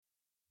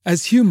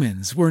As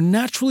humans, we're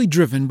naturally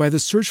driven by the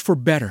search for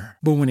better.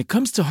 But when it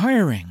comes to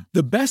hiring,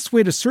 the best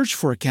way to search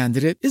for a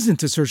candidate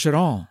isn't to search at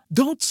all.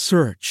 Don't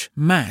search,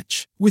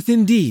 match with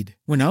Indeed.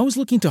 When I was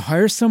looking to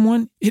hire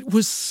someone, it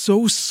was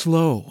so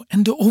slow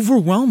and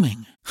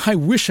overwhelming. I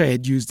wish I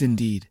had used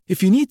Indeed.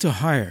 If you need to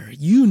hire,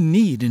 you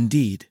need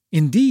Indeed.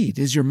 Indeed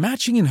is your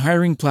matching and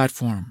hiring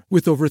platform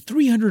with over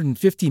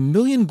 350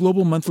 million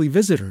global monthly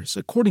visitors,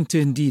 according to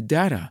Indeed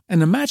data,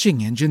 and a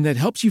matching engine that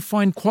helps you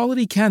find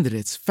quality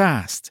candidates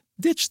fast.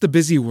 Ditch the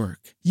busy work.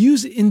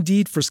 Use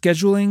Indeed for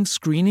scheduling,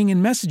 screening,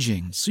 and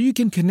messaging so you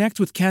can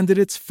connect with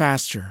candidates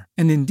faster.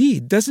 And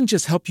Indeed doesn't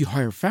just help you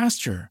hire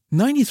faster.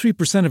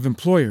 93% of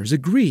employers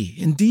agree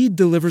Indeed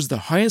delivers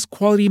the highest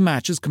quality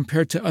matches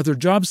compared to other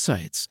job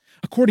sites,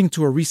 according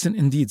to a recent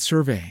Indeed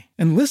survey.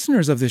 And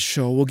listeners of this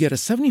show will get a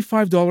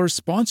 $75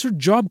 sponsored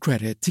job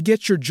credit to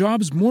get your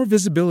jobs more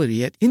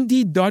visibility at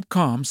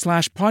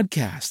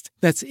Indeed.com/podcast.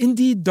 That's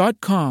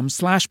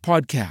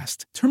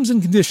Indeed.com/podcast. Terms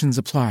and conditions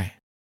apply.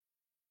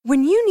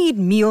 When you need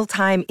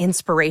mealtime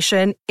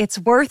inspiration, it's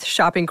worth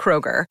shopping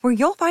Kroger, where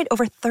you'll find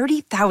over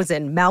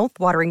 30,000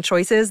 mouth-watering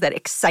choices that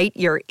excite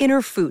your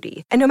inner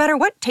foodie. And no matter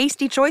what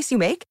tasty choice you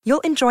make,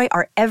 you'll enjoy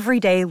our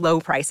everyday low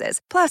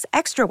prices, plus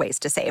extra ways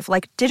to save,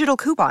 like digital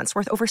coupons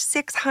worth over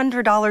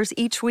 $600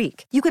 each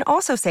week. You can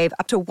also save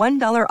up to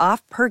 $1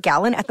 off per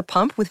gallon at the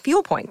pump with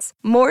fuel points.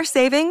 More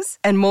savings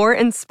and more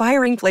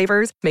inspiring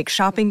flavors make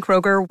shopping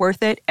Kroger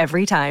worth it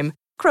every time.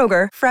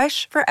 Kroger,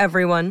 fresh for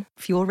everyone.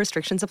 Fuel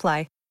restrictions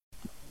apply.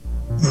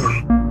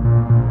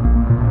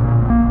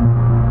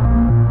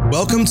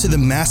 Welcome to the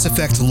Mass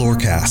Effect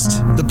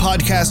Lorecast, the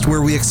podcast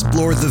where we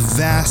explore the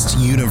vast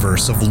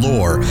universe of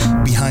lore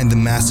behind the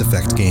Mass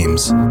Effect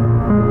games.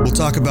 We'll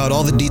talk about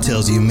all the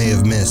details you may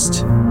have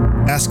missed,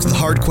 ask the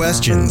hard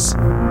questions,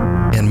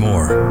 and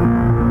more.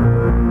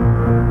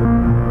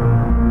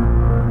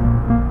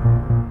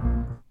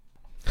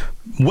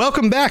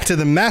 Welcome back to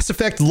the Mass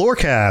Effect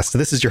Lorecast.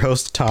 This is your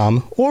host,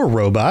 Tom, or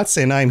Robots,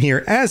 and I'm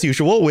here as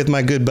usual with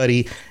my good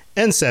buddy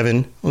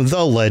N7,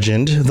 the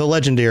legend, the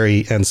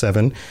legendary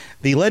N7,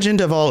 the legend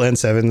of all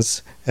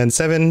N7s,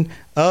 N7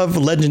 of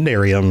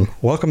Legendarium.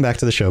 Welcome back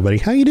to the show, buddy.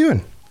 How you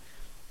doing?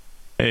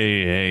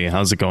 Hey,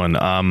 how's it going?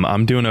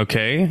 I'm doing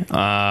okay.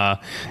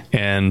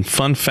 And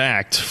fun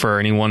fact for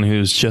anyone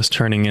who's just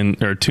tuning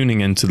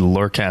into the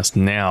Lorecast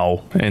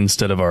now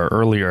instead of our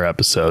earlier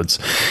episodes,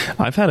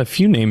 I've had a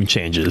few name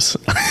changes.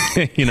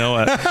 Way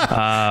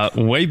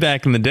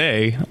back in the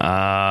day,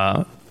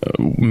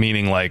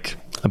 meaning like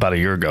about a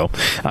year ago,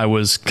 I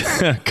was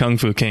Kung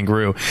Fu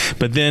Kangaroo.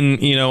 But then,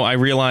 I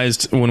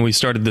realized when we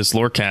started this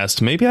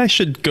Lorecast, maybe I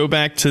should go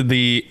back to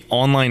the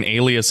online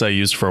alias I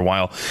used for a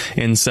while,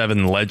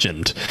 N7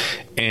 Legend.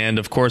 And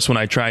of course, when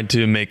I tried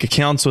to make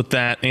accounts with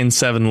that,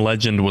 N7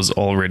 Legend was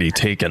already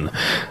taken.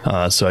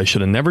 So I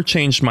should have never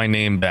changed my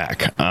name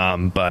back.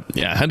 But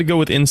yeah, I had to go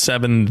with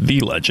N7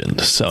 The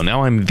Legend. So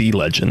now I'm The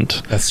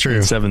Legend. That's true.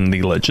 N7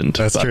 The Legend.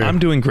 That's true. I'm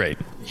doing great.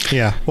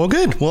 Yeah. Well,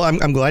 good. Well,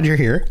 I'm glad you're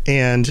here.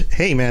 And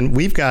hey, man,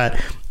 we've got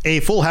a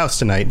full house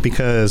tonight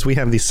because we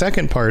have the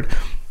second part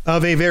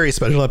of a very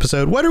special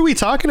episode. What are we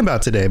talking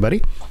about today,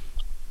 buddy?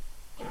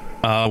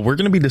 We're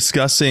going to be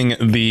discussing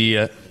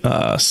the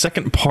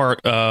second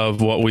part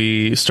of what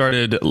we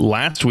started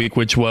last week,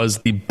 which was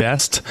the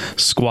best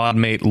squad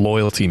mate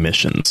loyalty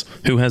missions.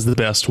 Who has the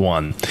best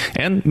one?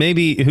 And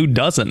maybe who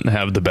doesn't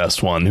have the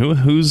best one?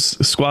 Whose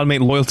squad mate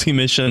loyalty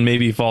mission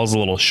maybe falls a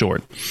little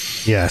short?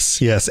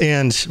 Yes.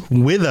 And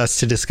with us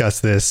to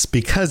discuss this,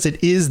 because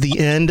it is the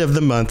end of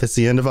the month, it's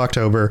the end of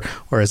October,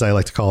 or as I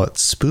like to call it,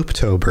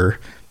 Spooptober,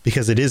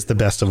 because it is the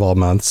best of all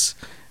months.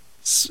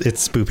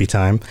 It's spoopy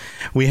time.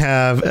 We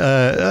have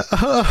a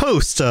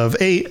host of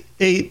a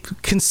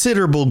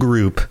considerable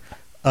group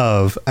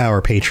of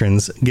our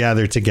patrons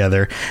gathered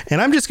together,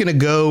 and I'm just going to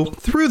go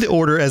through the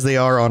order as they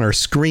are on our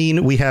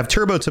screen. We have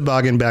Turbo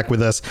Toboggan back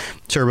with us.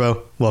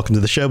 Turbo, welcome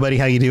to the show, buddy.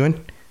 How you doing?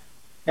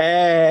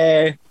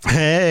 Hey.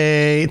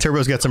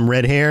 Turbo's got some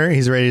red hair.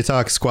 He's ready to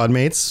talk squad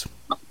mates,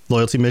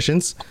 loyalty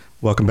missions.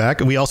 Welcome back.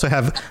 We also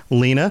have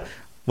Lena.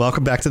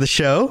 Welcome back to the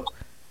show.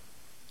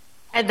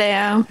 Hi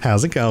there.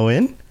 How's it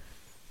going?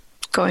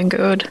 Going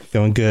good.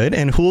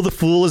 And Hool the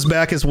Fool is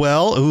back as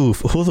well. Ooh,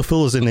 Hool the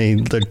Fool is in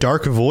the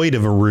dark void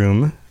of a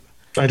room.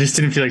 I just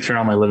didn't feel like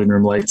turning on my living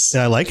room lights.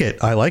 I like it.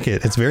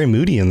 It's very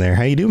moody in there.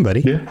 How you doing, buddy?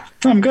 Yeah,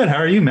 I'm good. How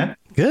are you, man?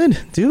 Good.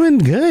 Doing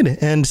good.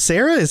 And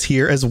Sarah is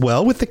here as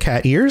well with the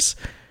cat ears.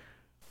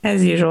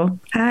 As usual.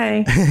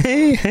 Hi.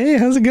 Hey,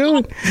 how's it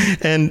going?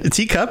 And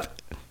Teacup,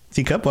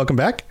 welcome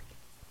back.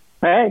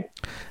 Hey.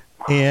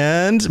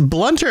 And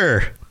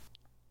Blunter.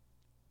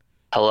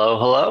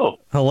 Hello.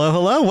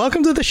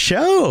 Welcome to the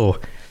show.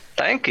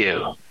 Thank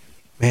you.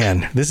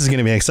 Man, this is going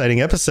to be an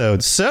exciting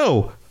episode.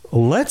 So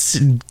let's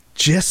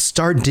just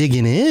start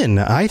digging in.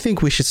 I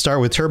think we should start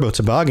with Turbo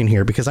Toboggan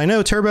here, because I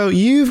know, Turbo,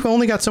 you've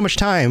only got so much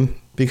time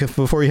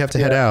before you have to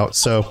head out.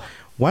 So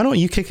why don't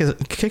you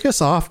kick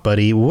us off,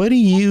 buddy? What do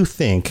you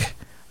think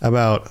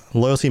about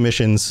loyalty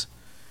missions,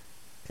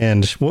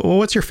 and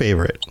what's your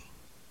favorite?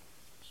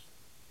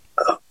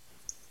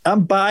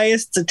 I'm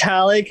biased to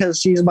Tally because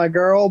she's my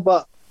girl,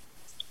 but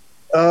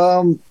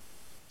trying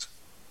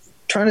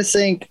to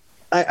think.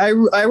 I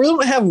really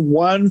don't have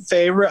one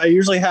favorite. I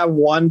usually have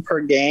one per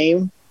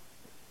game.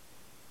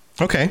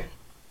 Okay.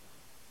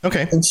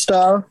 And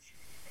stuff.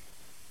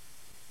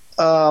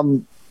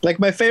 Like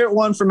my favorite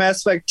one for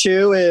Mass Effect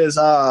 2 is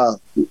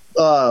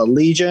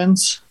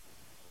Legions.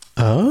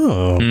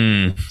 Oh.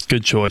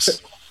 Good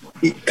choice.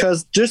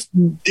 Because just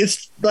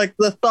it's like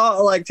the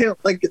thought, like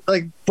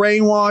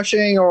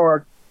brainwashing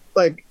or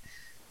like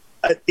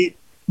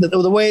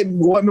the way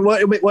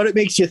what it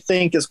makes you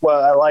think is what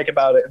I like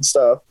about it and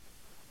stuff.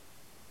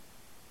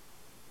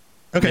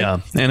 Okay. Yeah,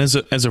 and as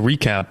a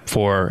recap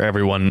for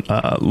everyone,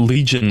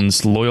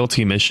 Legion's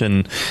loyalty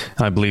mission,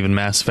 I believe in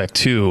Mass Effect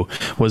 2,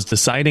 was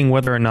deciding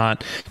whether or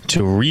not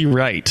to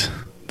rewrite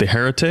the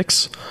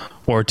heretics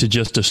or to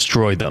just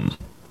destroy them.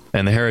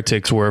 And the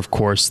heretics were, of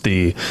course,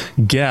 the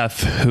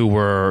Geth, who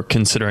were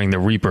considering the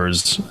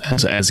Reapers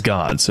as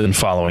gods and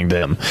following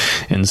them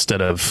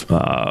instead of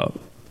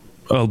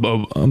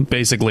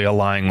basically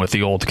aligning with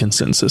the old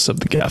consensus of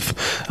the Geth.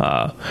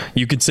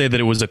 You could say that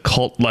it was a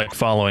cult-like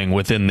following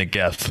within the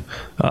Geth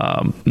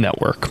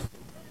network.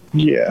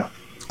 Yeah.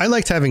 I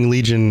liked having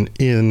Legion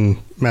in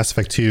Mass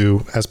Effect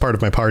 2 as part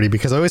of my party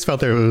because I always felt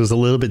that it was a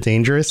little bit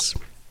dangerous,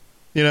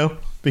 you know,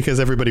 because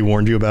everybody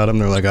warned you about him.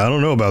 They're like, I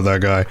don't know about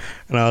that guy.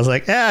 And I was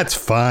like, it's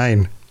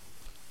fine.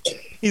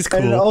 He's cool.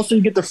 And also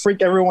you get to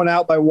freak everyone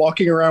out by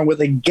walking around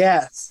with a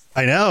Geth.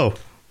 I know.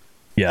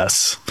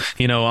 Yes.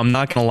 You know, I'm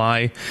not going to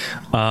lie.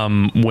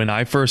 When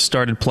I first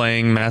started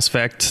playing Mass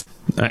Effect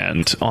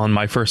and on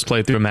my first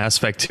playthrough of Mass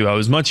Effect 2, I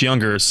was much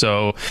younger.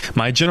 So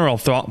my general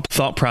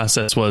thought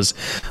process was,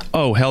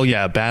 oh, hell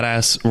yeah,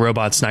 badass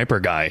robot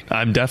sniper guy.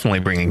 I'm definitely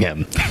bringing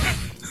him.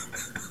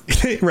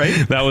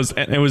 Right. That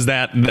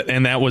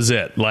was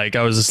it. Like,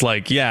 I was just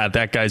like, yeah,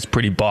 that guy's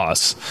pretty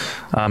boss.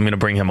 I'm going to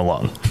bring him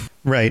along.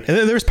 Right.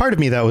 And there's part of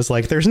me that was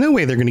like, there's no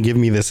way they're going to give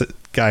me this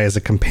guy as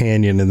a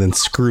companion and then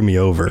screw me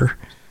over.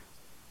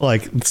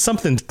 Like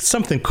something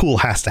cool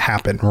has to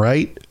happen,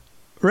 right?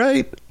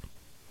 Right.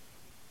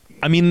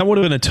 I mean, that would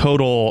have been a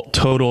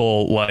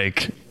total,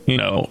 like, you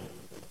know,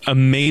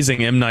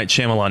 amazing M. Night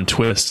Shyamalan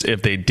twist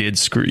if they did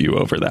screw you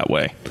over that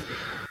way.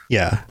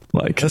 Yeah.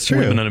 Like, that's true.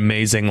 Would have been an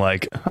amazing,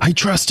 like, I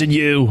trusted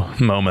you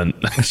moment.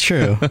 That's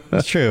true.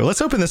 That's true.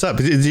 Let's open this up.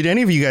 Did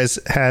any of you guys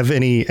have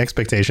any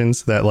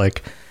expectations that,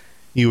 like,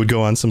 you would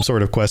go on some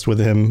sort of quest with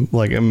him,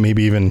 like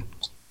maybe even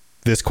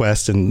this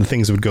quest and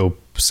things would go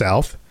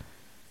south?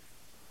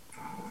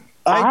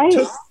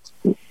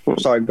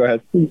 Sorry, go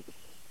ahead.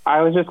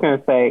 I was just going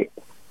to say,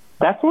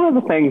 that's one of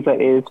the things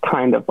that is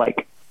kind of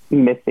like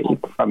missing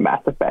from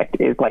Mass Effect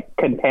is like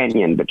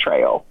companion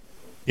betrayal.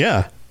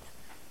 Yeah.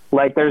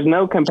 Like there's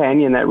no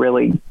companion that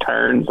really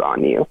turns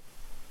on you.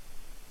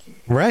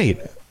 Right.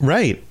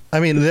 I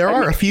mean, there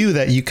are a few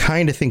that you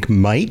kind of think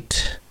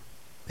might,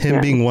 him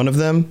being one of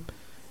them.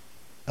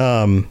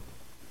 I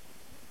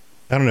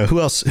don't know. Who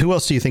else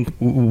do you think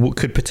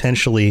could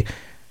potentially,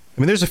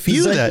 I mean, there's a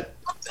few that.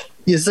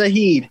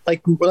 Zahid,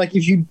 like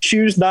if you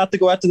choose not to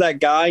go after that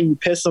guy and you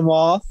piss him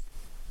off,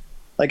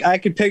 like I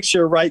could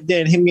picture right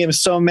then him getting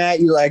so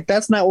mad. You like,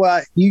 that's not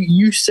what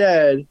you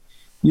said.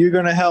 You're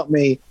gonna help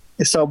me.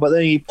 So, but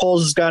then he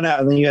pulls his gun out,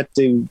 and then you have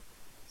to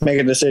make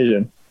a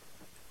decision.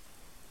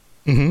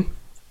 Mm-hmm.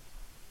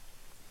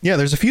 Yeah,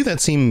 there's a few that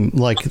seem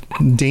like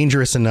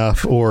dangerous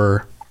enough,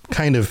 or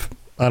kind of,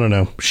 I don't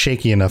know,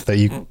 shaky enough that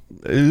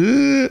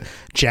you,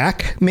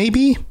 Jack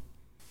maybe,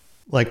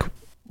 like.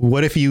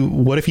 What if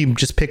you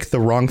just pick the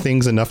wrong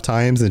things enough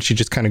times and she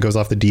just kind of goes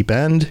off the deep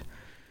end?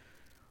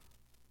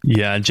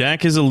 Yeah,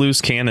 Jack is a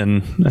loose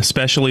cannon,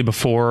 especially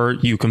before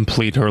you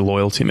complete her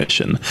loyalty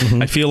mission.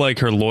 Mm-hmm. I feel like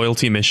her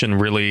loyalty mission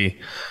really,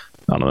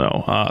 I don't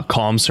know,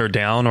 calms her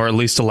down, or at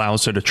least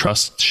allows her to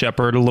trust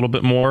Shepard a little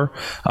bit more.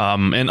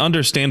 And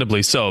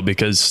understandably so,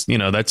 because, you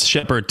know, that's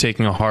Shepard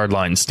taking a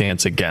hardline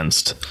stance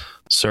against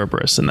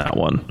Cerberus in that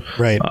one.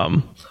 Right.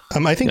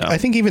 I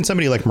think even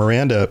somebody like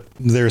Miranda,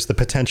 there's the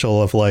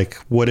potential of like,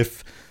 what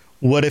if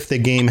the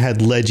game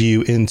had led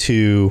you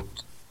into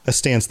a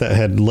stance that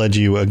had led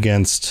you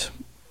against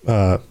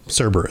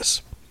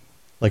Cerberus?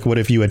 Like, what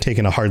if you had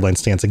taken a hardline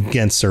stance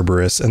against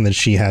Cerberus and then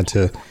she had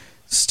to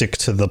stick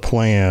to the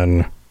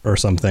plan or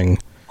something?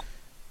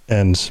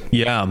 And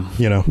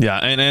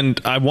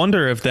and I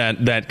wonder if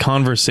that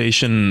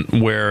conversation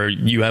where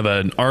you have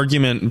an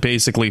argument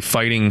basically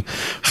fighting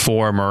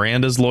for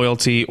Miranda's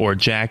loyalty or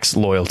Jack's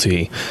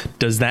loyalty,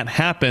 does that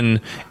happen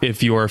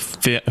if you're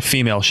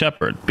female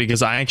Shepard?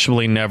 Because I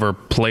actually never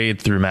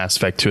played through Mass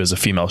Effect 2 as a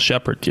female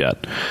Shepard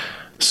yet.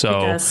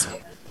 So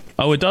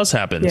it does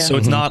happen. Yeah. So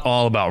it's not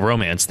all about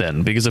romance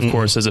then, because of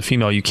course as a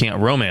female you can't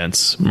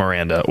romance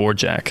Miranda or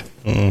Jack.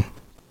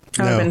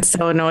 I would have been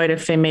so annoyed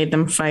if they made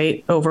them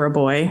fight over a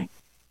boy.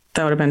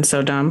 That would have been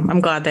so dumb. I'm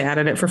glad they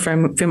added it for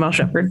female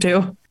Shepard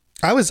too.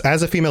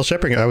 As a female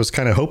Shepard, I was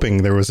kind of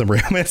hoping there was a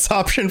romance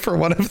option for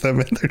one of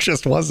them, and there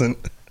just wasn't.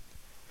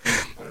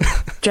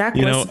 Jack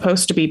was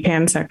supposed to be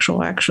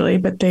pansexual actually,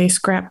 but they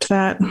scrapped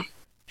that.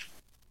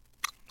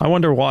 I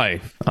wonder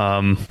why.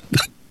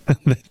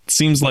 It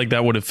seems like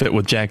that would have fit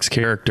with Jack's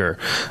character.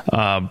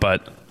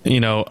 But,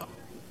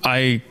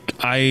 I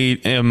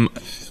am,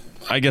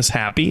 I guess,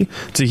 happy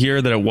to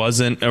hear that it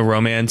wasn't a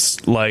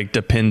romance like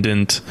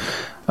dependent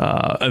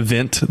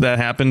event that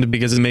happened,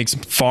 because it makes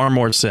far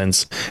more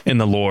sense in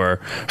the lore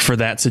for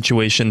that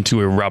situation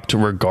to erupt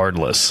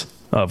regardless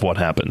of what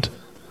happened.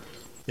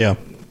 Yeah.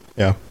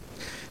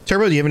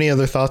 Turbo, do you have any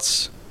other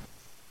thoughts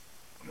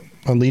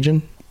on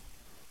Legion?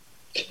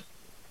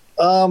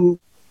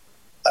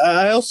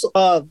 I also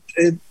I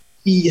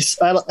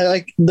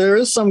like, there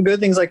is some good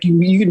things, like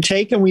you can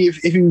take, and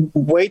if you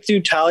wait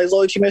through Tally's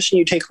loyalty mission,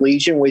 you take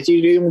Legion with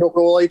you to do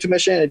loyalty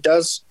mission. It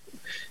does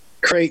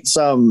create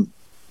some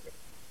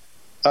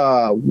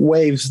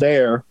waves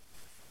there.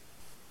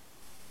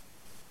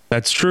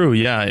 That's true.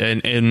 Yeah.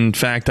 And in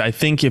fact, I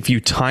think if you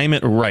time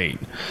it right,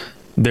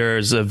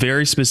 there's a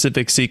very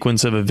specific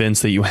sequence of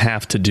events that you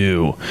have to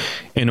do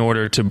in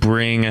order to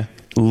bring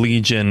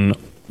Legion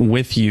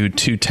with you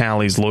to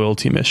Tally's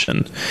loyalty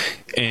mission.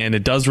 And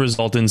it does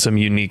result in some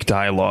unique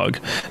dialogue.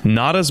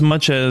 Not as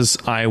much as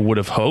I would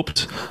have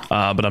hoped,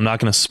 but I'm not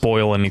going to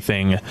spoil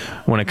anything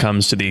when it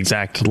comes to the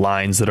exact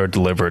lines that are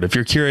delivered. If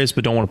you're curious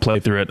but don't want to play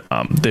through it,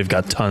 they've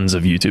got tons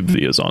of YouTube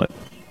videos on it.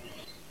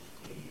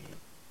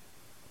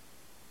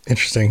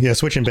 Interesting. Yeah,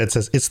 Switch in Bed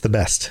says it's the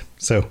best.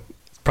 So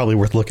it's probably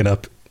worth looking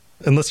up,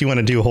 unless you want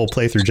to do a whole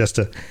playthrough just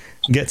to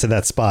get to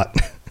that spot.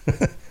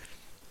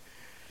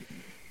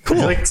 Cool. I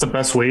feel like it's the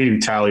best way to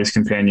do Tally's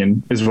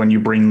companion is when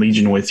you bring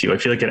Legion with you. I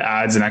feel like it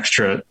adds an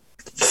extra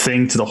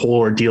thing to the whole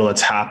ordeal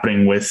that's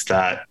happening with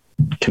that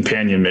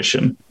companion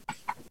mission.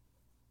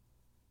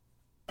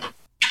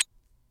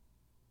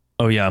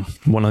 Oh yeah,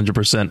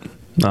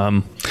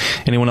 100%.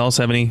 Anyone else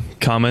have any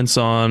comments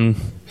on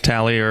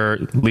Tally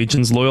or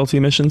Legion's loyalty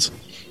missions?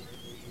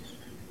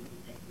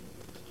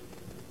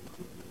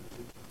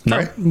 No.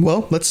 All right.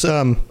 Well, let's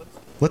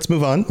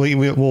move on.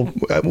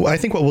 I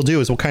think what we'll do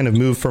is we'll kind of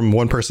move from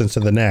one person to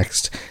the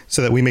next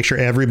so that we make sure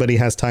everybody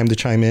has time to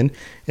chime in.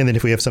 And then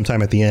if we have some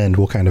time at the end,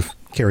 we'll kind of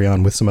carry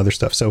on with some other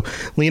stuff. So,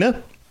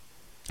 Lena,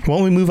 why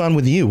don't we move on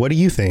with you? What do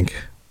you think?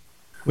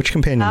 Which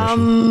companion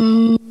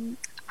mission?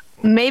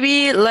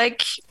 Maybe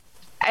like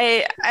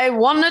I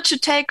wanted to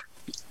take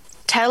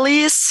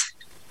Tally's.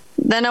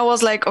 Then I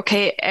was like,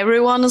 okay,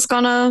 everyone is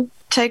gonna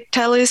take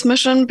Tally's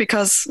mission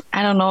because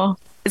I don't know.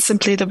 It's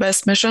simply the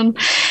best mission.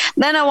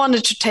 Then I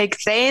wanted to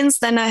take Thane's.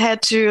 Then I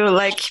had to,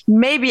 like,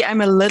 maybe I'm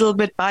a little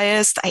bit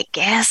biased, I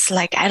guess.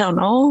 Like, I don't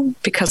know,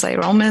 because I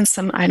romance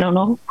them. I don't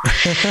know.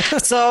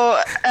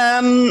 So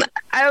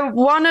I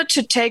wanted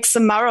to take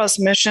Samara's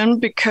mission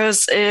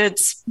because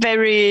it's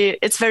very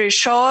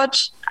short.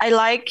 I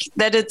like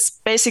that it's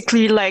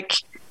basically like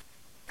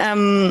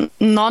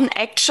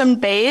non-action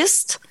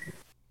based.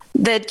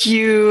 That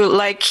you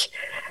like.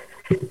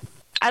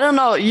 I don't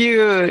know,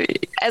 you,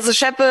 as a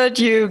shepherd,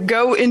 you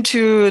go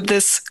into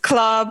this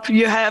club,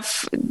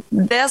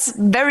 there's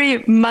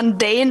very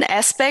mundane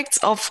aspects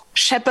of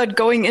shepherd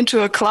going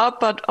into a club,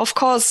 but of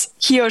course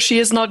he or she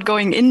is not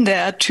going in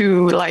there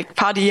to like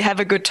party,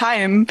 have a good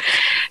time.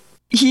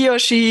 He or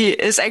she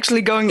is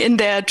actually going in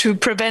there to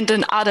prevent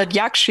an Adat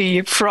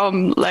Yakshi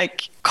from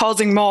like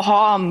causing more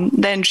harm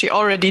than she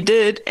already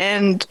did.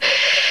 And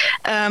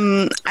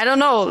I don't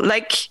know,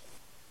 like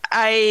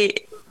I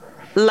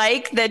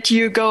like that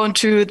you go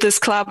into this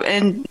club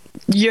and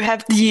you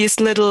have these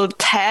little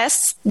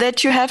tasks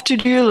that you have to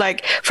do.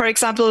 Like, for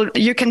example,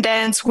 you can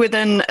dance with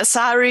an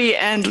Asari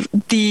and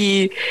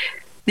the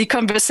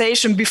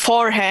conversation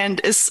beforehand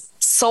is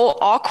so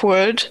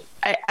awkward.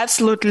 I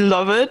absolutely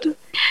love it.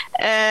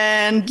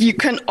 And you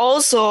can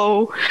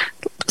also,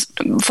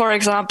 for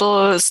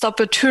example, stop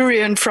a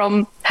Turian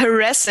from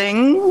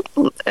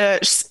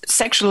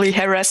sexually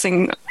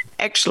harassing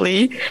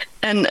actually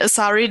an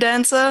Asari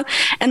dancer.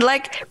 And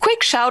like,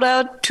 quick shout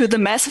out to the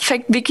Mass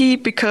Effect wiki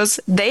because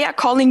they are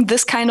calling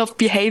this kind of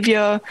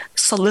behavior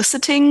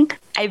soliciting.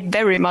 I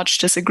very much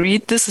disagree.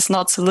 This is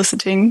not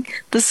soliciting.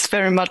 This is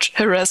very much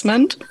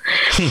harassment.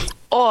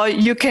 Or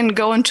you can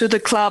go into the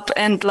club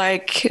and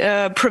like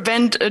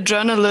prevent a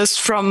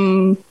journalist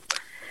from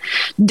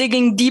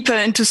digging deeper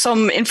into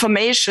some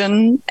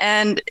information.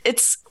 And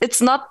it's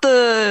not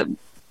the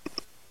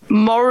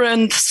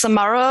Morinth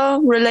Samara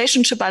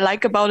relationship I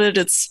like about it.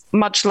 It's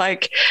much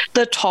like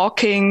the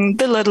talking,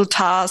 the little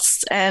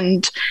tasks,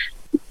 and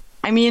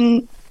I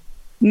mean,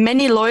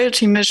 many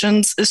loyalty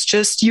missions is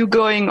just you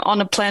going on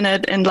a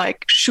planet and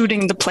like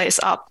shooting the place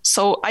up.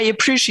 So I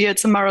appreciate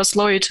Samara's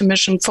loyalty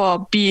mission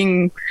for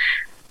being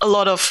a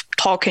lot of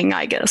talking,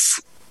 I guess.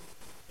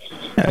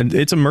 And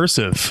it's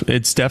immersive.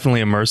 It's definitely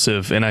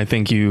immersive. And I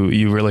think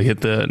you really hit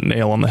the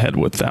nail on the head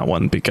with that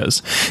one,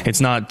 because it's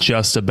not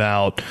just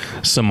about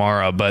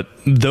Samara, but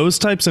those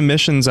types of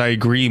missions, I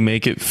agree,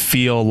 make it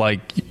feel like,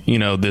 you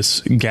know,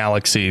 this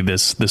galaxy,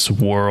 this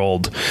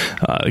world,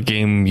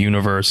 game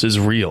universe is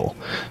real,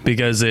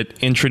 because it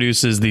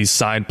introduces these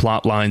side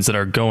plot lines that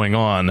are going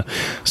on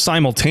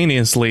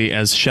simultaneously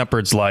as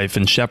Shepard's life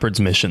and Shepard's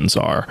missions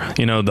are.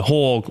 You know, the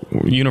whole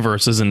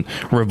universe isn't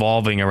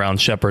revolving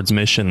around Shepard's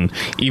mission,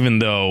 even even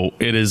though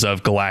it is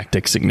of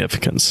galactic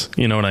significance.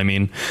 You know what I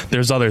mean?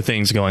 There's other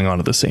things going on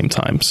at the same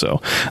time.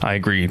 So I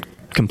agree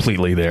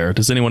completely there.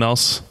 Does anyone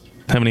else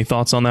have any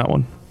thoughts on that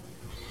one?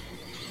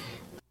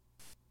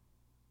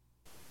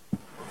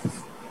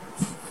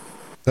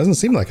 Doesn't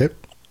seem like it.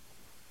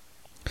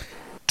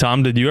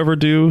 Tom, did you ever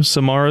do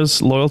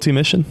Samara's loyalty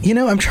mission? You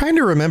know, I'm trying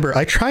to remember.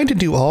 I tried to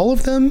do all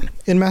of them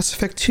in Mass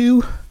Effect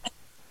 2.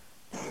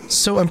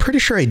 So I'm pretty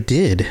sure I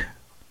did.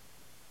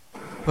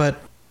 But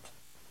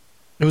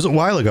it was a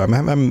while ago.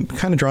 I'm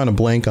kind of drawing a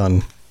blank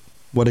on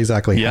what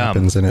exactly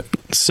happens in it.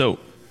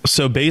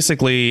 So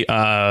basically,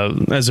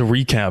 as a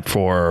recap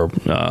for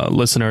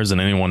listeners and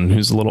anyone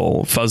who's a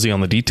little fuzzy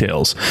on the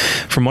details,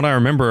 from what I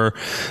remember,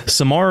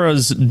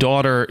 Samara's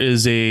daughter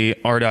is a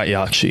Ardat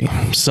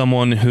Yakshi,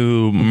 someone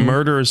who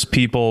murders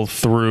people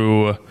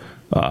through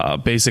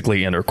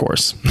basically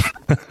intercourse.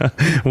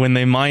 When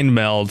they mind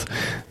meld,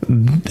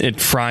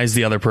 it fries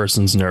the other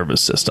person's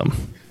nervous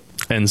system.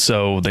 And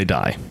so they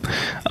die.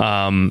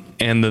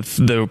 And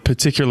the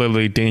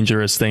particularly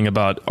dangerous thing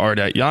about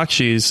Ardat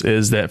Yakshis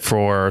is that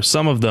for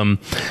some of them,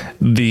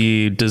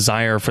 the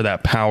desire for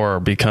that power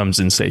becomes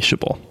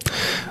insatiable.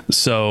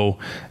 So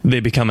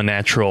they become a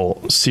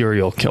natural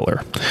serial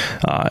killer.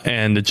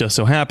 And it just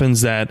so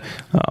happens that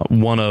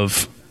one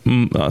of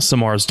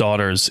Samara's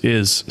daughters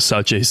is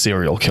such a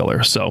serial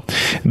killer. So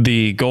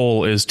the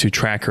goal is to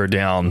track her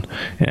down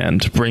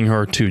and bring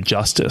her to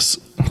justice,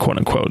 quote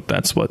unquote.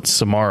 That's what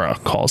Samara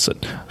calls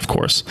it, of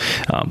course.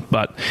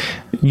 But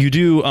you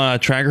do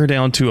track her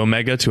down to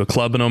Omega, to a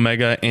club in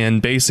Omega, and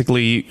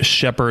basically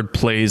Shepard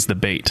plays the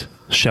bait.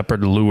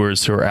 Shepard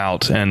lures her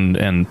out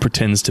and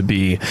pretends to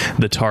be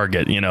the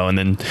target, you know, and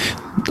then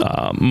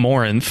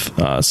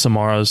Morinth,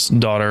 Samara's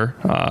daughter,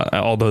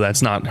 although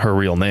that's not her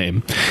real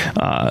name,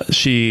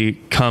 she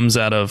comes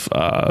out of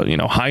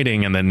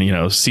hiding and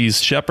then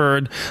sees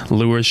Shepard,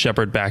 lures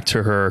Shepard back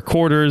to her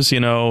quarters,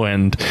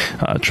 and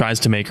tries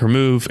to make her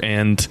move,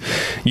 and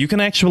you can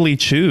actually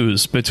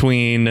choose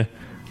between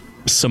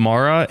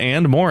Samara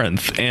and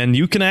Morinth, and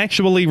you can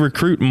actually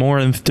recruit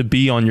Morinth to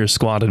be on your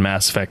squad in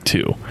Mass Effect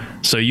 2.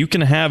 So you can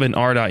have an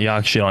Ardat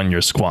Yakshi on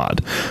your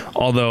squad.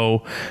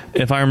 Although,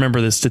 if I remember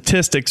the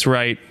statistics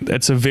right,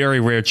 it's a very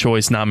rare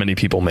choice not many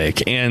people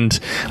make. And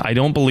I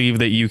don't believe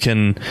that you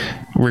can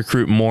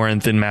recruit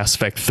Morinth in Mass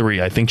Effect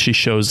 3. I think she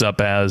shows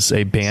up as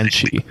a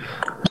Banshee.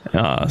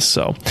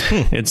 So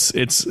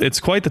it's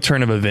quite the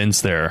turn of events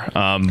there.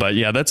 But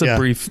yeah, that's a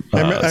brief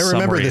I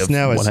remember this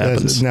now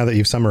as now that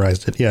you've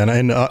summarized it. Yeah,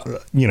 and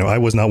I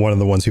was not one of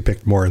the ones who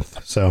picked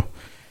Morinth. So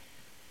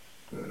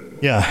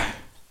yeah,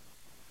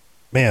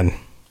 man,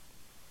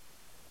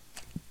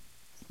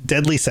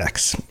 deadly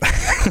sex,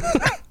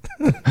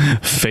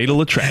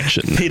 fatal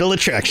attraction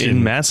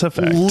in Mass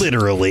Effect,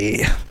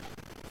 literally.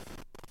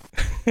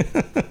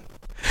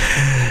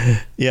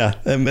 Yeah.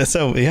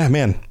 So yeah,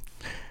 man.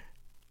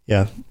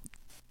 Yeah.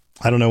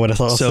 I don't know what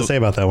else to say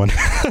about that one.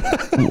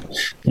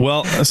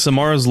 Well,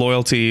 Samara's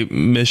loyalty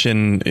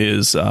mission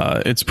is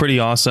it's pretty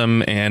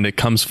awesome, and it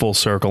comes full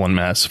circle in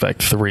Mass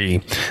Effect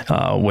 3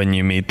 when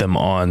you meet them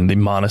on the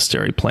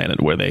monastery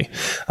planet, where they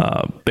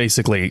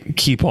basically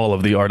keep all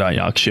of the Ardat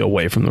Yakshi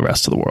away from the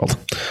rest of the world.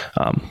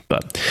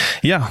 But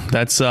yeah,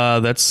 that's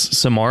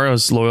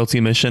Samara's loyalty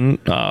mission.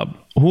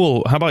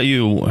 Hool, how about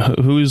you?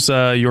 Who's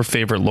your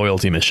favorite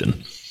loyalty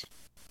mission?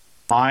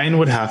 Mine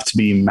would have to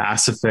be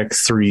Mass Effect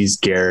 3's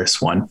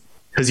Garrus one.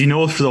 Because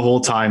for the whole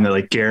time that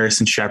like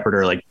Garrus and Shepard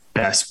are like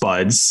best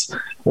buds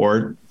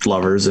or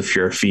lovers if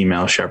you're a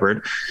female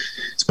Shepard.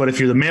 But if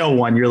you're the male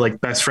one, you're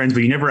like best friends,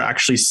 but you never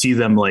actually see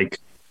them like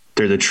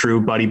they're the true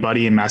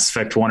buddy in Mass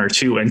Effect 1 or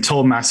 2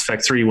 until Mass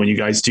Effect 3 when you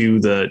guys do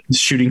the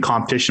shooting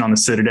competition on the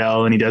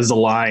Citadel and he does the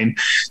line,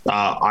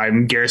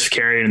 I'm Garrus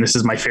Vakarian and this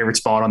is my favorite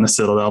spot on the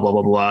Citadel, blah,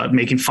 blah, blah,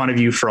 making fun of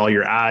you for all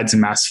your ads in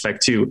Mass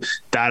Effect 2.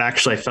 That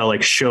actually I felt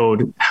like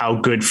showed how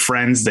good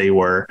friends they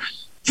were.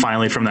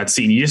 Finally, from that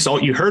scene,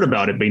 you heard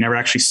about it, but you never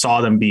actually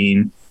saw them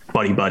being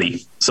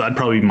buddy. So that'd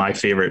probably be my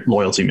favorite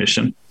loyalty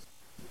mission.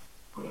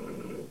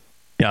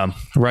 Yeah,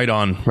 right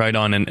on.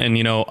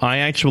 And I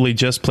actually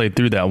just played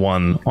through that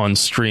one on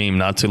stream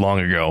not too long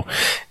ago,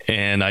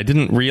 and I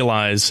didn't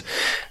realize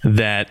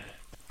that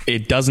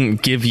it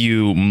doesn't give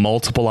you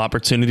multiple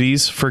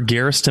opportunities for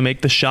Garrus to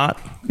make the shot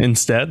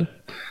instead.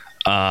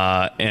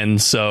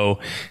 And so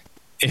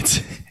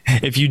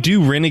if you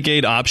do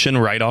Renegade option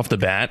right off the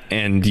bat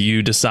and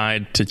you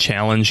decide to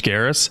challenge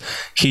Garrus,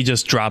 he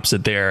just drops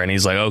it there and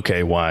he's like,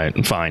 okay,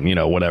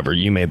 fine, whatever,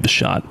 you made the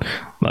shot.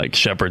 Like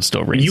Shepard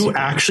still reigns. You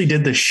actually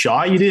did the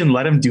shot? You didn't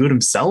let him do it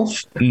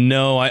himself?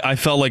 No, I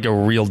felt like a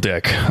real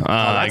dick.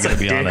 I gotta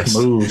be honest.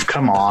 Move.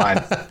 Come on.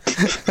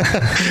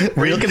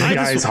 Real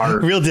guy's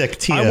heart. Real dick.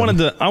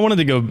 TM. I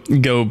wanted to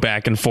go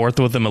back and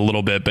forth with him a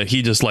little bit, but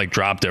he just like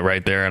dropped it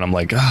right there, and I'm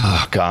like,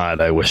 oh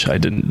God, I wish I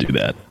didn't do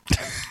that.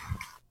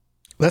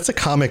 That's a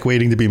comic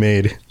waiting to be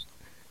made.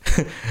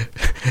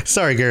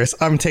 Sorry, Garrus.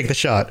 I'm take the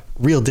shot.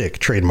 Real dick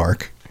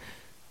trademark.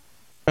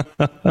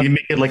 You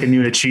make it like a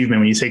new achievement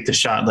when you take the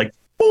shot. Like,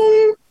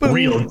 boom,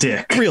 real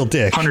dick.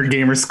 100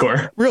 gamer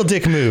score. Real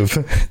dick move.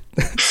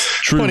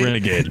 True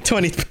renegade.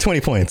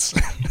 20 points.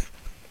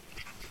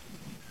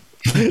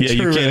 Yeah,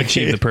 you can't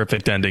achieve the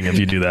perfect ending if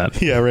you do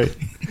that. Yeah, right.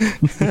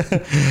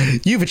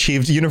 You've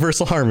achieved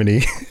universal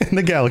harmony in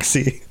the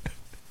galaxy.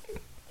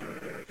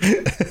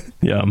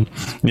 Yeah.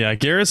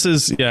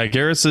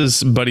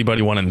 Garrus's buddy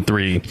 1 and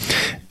 3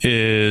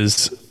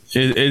 is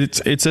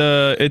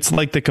it's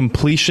like the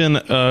completion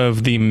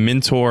of the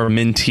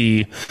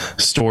mentor-mentee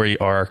story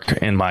arc,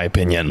 in my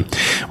opinion.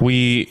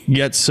 We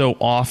get so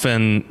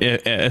often,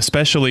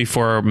 especially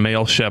for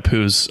male Shep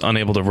who's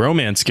unable to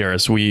romance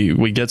Garrus,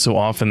 we get so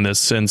often this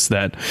sense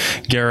that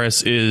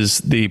Garrus is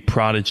the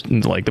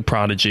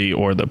prodigy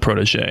or the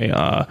protege,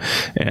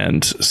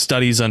 and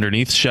studies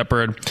underneath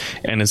Shepard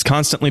and is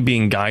constantly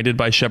being guided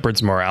by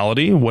Shepard's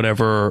morality,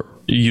 whatever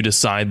you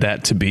decide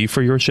that to be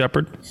for your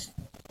Shepard.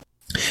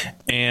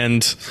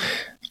 And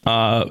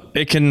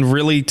it can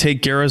really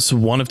take Garrus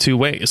one of two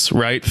ways,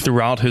 right?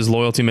 Throughout his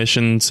loyalty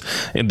missions,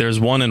 there's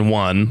 1 in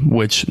 1,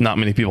 which not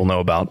many people know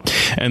about.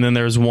 And then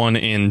there's 1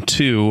 in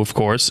 2, of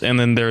course. And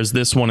then there's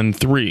this 1 in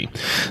 3.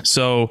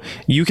 So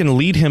you can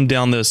lead him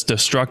down this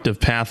destructive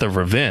path of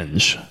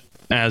revenge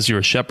as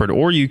your Shepard,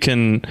 or you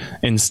can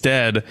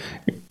instead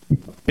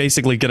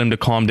basically get him to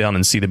calm down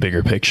and see the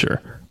bigger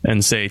picture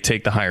and say,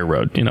 take the higher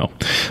road,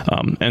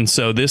 and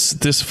so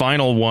this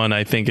final one,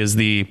 I think, is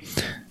the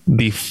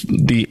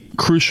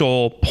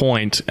crucial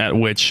point at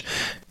which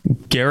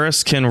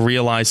Garrus can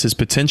realize his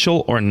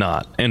potential or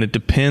not, and it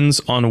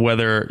depends on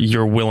whether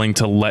you're willing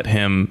to let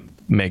him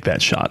make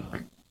that shot,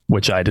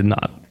 which I did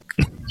not.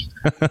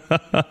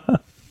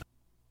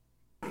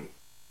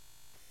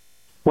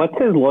 What's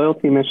his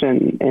loyalty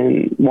mission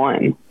in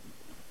 1?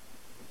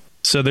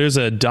 So there's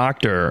a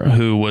doctor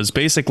who was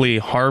basically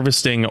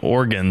harvesting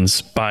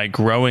organs by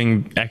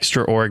growing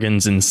extra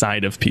organs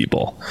inside of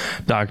people.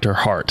 Dr.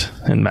 Hart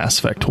in Mass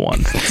Effect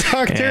 1.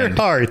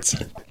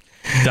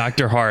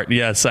 Dr. Hart.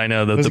 Yes, I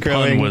know that the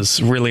pun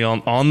was really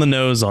on the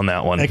nose on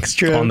that one.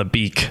 Extra on the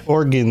beak.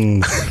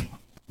 Organs.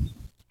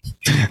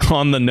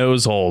 On the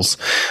nose holes.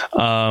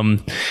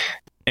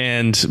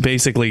 And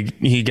basically,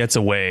 he gets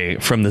away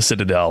from the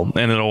Citadel,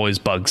 and it always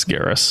bugs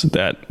Garrus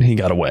that he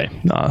got away.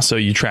 So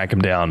you track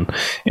him down,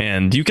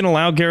 and you can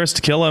allow Garrus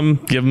to kill him,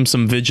 give him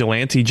some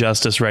vigilante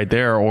justice right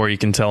there, or you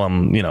can tell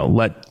him,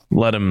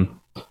 let him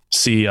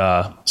see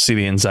the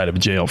inside of a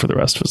jail for the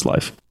rest of his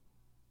life.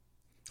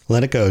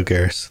 Let it go,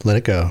 Garrus. Let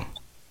it go.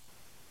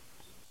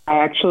 I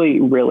actually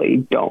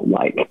really don't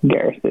like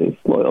Garrus's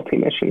loyalty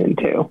mission in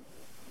 2.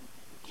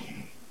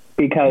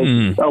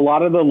 Because a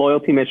lot of the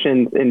loyalty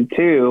missions in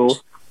 2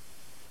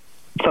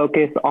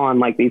 focus on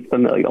like these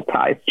familial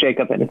ties.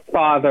 Jacob and his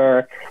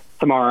father,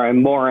 Samara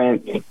and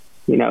Lawrence,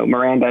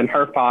 Miranda and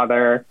her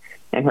father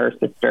and her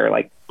sister,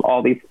 like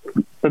all these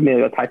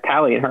familial ties,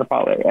 Tali and her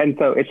father. And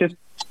so it's just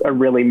a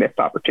really missed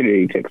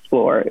opportunity to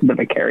explore the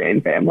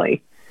Vakarian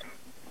family.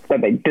 So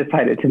they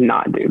decided to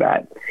not do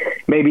that.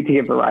 Maybe to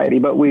give variety,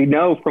 but we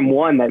know from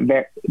 1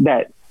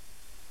 that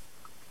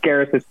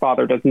Garrus's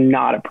father does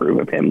not approve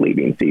of him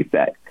leaving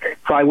CSEC.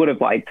 So I would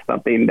have liked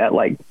something that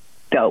like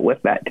dealt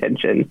with that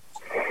tension.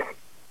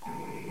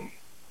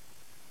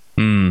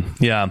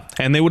 Yeah,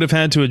 and they would have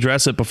had to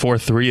address it before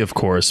 3, of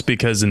course,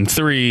 because in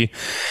 3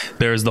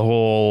 there's the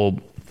whole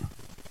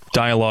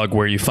dialogue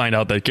where you find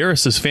out that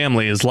Garrus's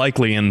family is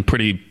likely in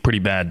pretty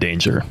bad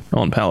danger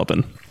on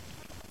Palaven.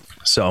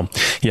 So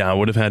yeah, it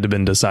would have had to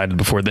been decided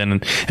before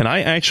then. And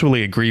I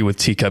actually agree with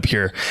Teacup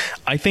here.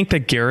 I think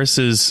that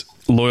Garrus's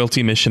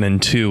loyalty mission in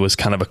 2 was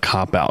kind of a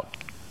cop-out.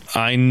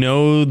 I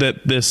know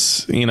that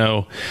this,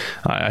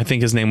 I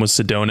think his name was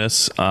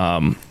Sidonis.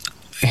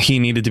 He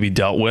needed to be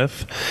dealt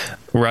with,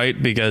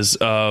 right? Because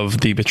of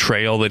the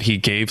betrayal that he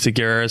gave to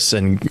Garrus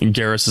and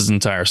Garrus's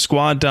entire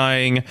squad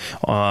dying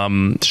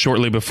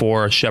shortly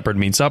before Shepard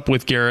meets up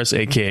with Garrus,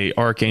 aka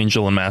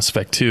Archangel in Mass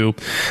Effect 2.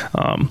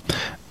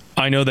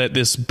 I know that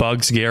this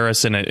bugs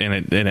Garrus and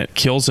it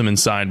kills him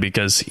inside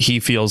because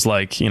he feels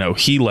like,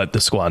 he let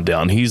the squad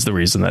down. He's the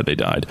reason that they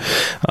died.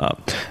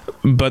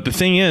 But the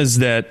thing is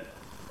that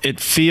it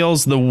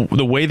feels the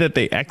way that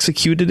they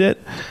executed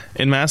it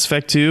in Mass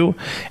Effect 2,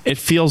 it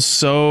feels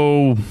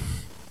so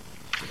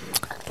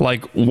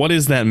like, what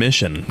is that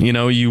mission?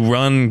 You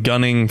run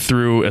gunning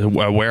through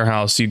a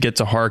warehouse, you get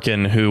to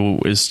Harkin, who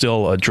is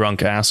still a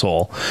drunk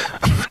asshole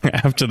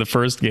after the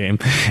first game,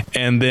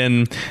 and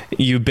then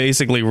you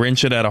basically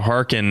wrench it out of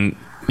Harkin.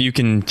 You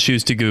can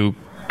choose to go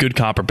good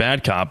cop or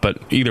bad cop,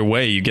 but either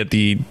way, you get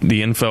the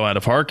info out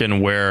of Harkin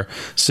where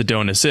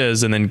Sidonis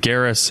is, and then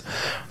Garrus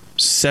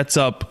sets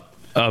up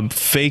a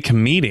fake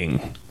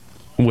meeting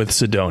with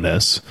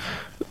Sidonis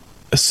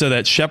so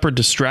that Shepard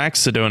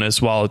distracts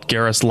Sidonis while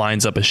Garrus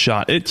lines up a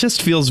shot. It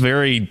just feels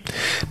very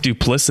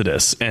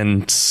duplicitous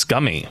and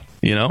scummy,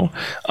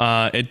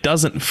 it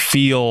doesn't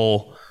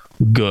feel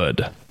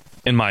good,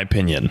 in my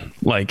opinion.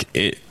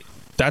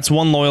 That's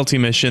one loyalty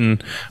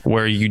mission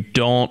where you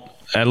don't,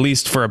 at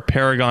least for a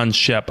Paragon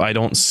Shep, I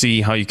don't see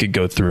how you could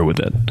go through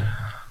with it.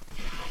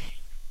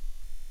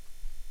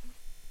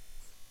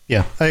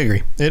 Yeah, I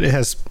agree. It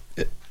has...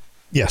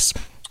 Yes.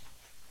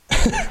 I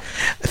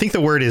think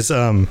the word is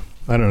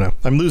I don't know.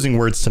 I'm losing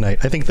words tonight.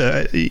 I think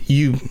that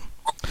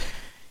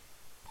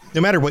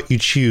no matter what you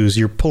choose,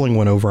 you're pulling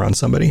one over on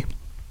somebody.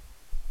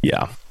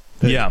 Yeah.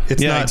 Yeah.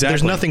 It's not, exactly.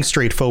 There's nothing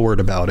straightforward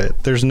about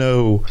it. There's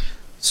no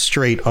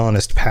straight,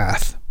 honest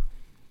path.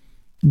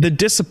 The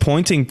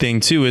disappointing thing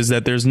too is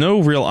that there's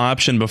no real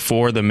option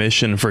before the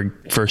mission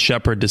for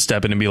Shepard to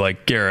step in and be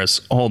like,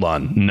 Garrus, hold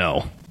on.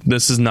 No,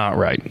 this is not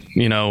right.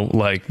 You know,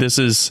 like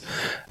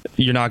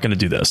you're not going to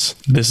do this.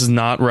 This is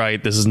not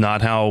right. This is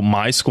not how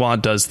my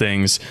squad does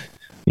things.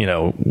 You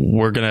know,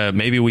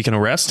 maybe we can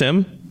arrest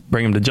him,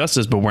 bring him to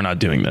justice, but we're not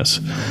doing this.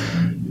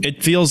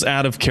 It feels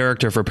out of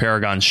character for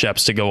Paragon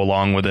Sheps to go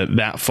along with it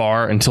that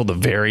far until the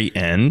very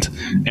end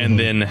and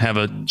then have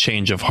a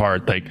change of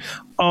heart. Like,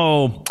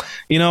 oh,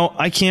 you know,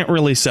 I can't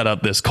really set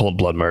up this cold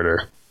blood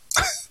murder.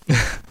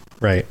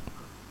 Right.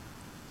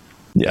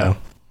 Yeah.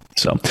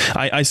 So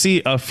I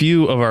see a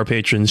few of our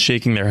patrons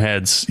shaking their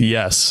heads.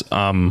 Yes.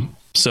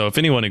 So if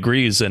anyone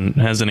agrees and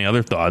has any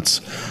other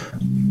thoughts,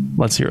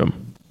 let's hear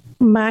them.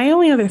 My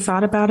only other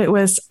thought about it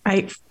was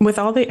with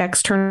all the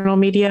external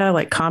media,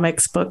 like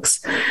comics,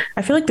 books,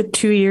 I feel like the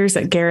 2 years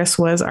that Garrus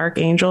was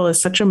Archangel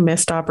is such a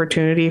missed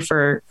opportunity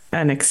for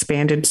an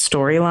expanded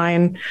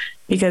storyline,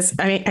 because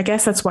I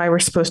guess that's why we're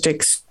supposed to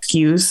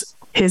excuse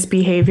his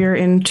behavior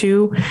in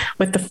 2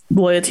 with the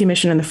loyalty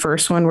mission in the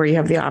first one, where you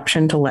have the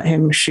option to let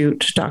him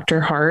shoot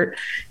Dr. Hart.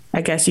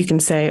 I guess you can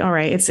say, all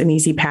right, it's an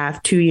easy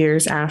path 2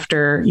 years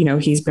after, you know,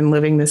 he's been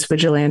living this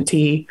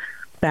vigilante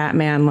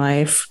Batman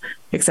life,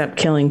 except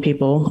killing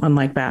people,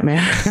 unlike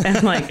Batman.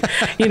 And like,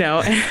 you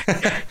know,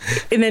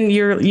 and then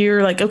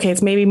you're like, okay,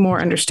 it's maybe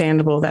more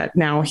understandable that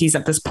now he's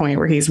at this point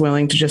where he's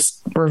willing to just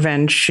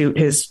revenge shoot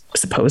his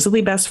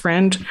supposedly best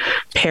friend,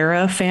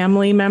 para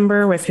family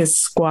member with his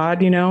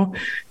squad, you know.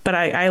 But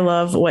I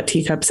love what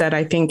Teacup said.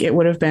 I think it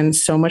would have been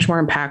so much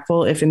more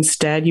impactful if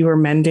instead you were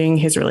mending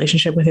his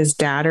relationship with his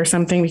dad or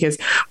something, because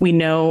we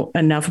know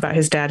enough about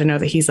his dad to know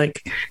that he's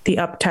like the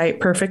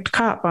uptight, perfect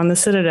cop on the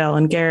Citadel,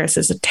 and Garrus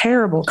is a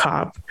terrible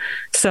cop.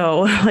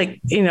 So like,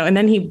 you know, and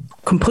then he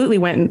completely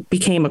went and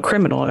became a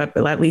criminal,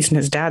 at least in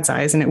his dad's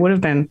eyes. And it would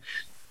have been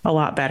a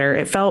lot better.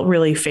 It felt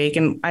really fake.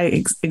 And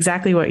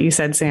exactly what you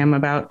said, Sam,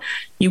 about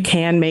you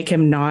can make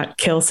him not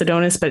kill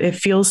Sidonis, but it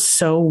feels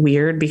so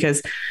weird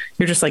because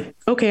you're just like,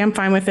 okay, I'm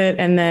fine with it.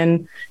 And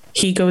then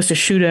he goes to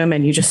shoot him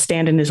and you just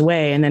stand in his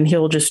way. And then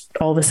he'll just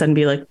all of a sudden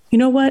be like, you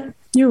know what?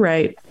 You're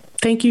right.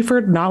 Thank you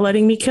for not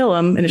letting me kill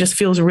him. And it just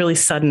feels really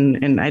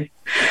sudden. And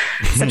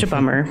such a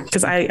bummer,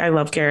 because I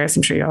love Garrus.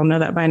 I'm sure you all know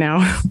that by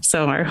now.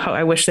 So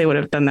I wish they would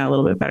have done that a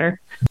little bit better.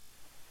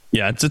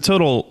 Yeah, it's a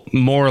total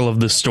moral of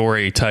the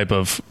story type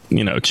of,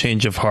 you know,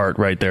 change of heart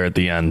right there at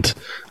the end,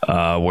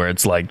 where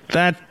it's like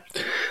that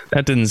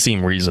didn't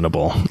seem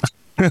reasonable.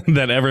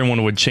 That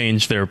everyone would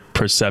change their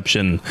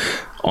perception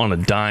on a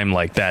dime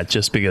like that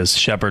just because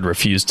Shepard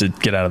refused to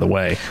get out of the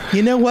way.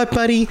 You know what,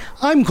 buddy?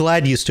 I'm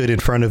glad you stood in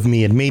front of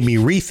me and made me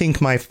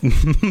rethink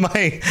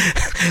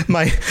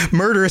my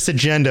murderous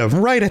agenda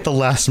right at the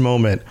last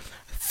moment.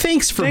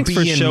 Thanks for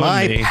being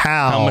my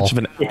pal. How much of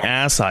an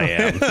ass I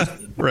am.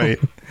 Right.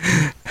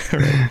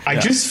 I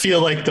just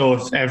feel like, though,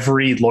 if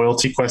every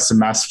loyalty quest in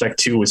Mass Effect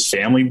 2 was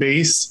family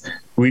based,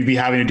 we'd be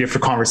having a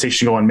different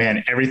conversation going,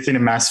 man, everything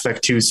in Mass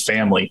Effect 2 is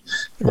family.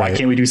 Why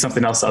can't we do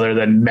something else other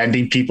than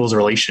mending people's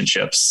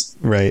relationships?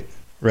 Right.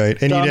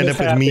 And you'd end up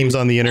with memes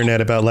on the internet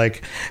about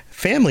like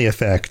family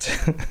effect.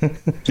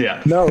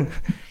 Yeah. No.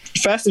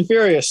 Fast and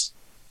Furious.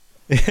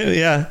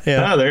 Yeah.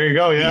 Oh, there you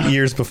go. Yeah.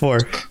 Years before.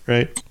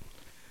 Right.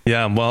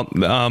 Yeah, well,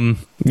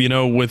 you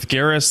know, with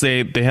Garrus,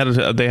 they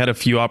had a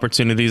few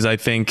opportunities. I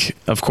think,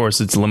 of course,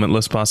 it's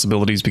limitless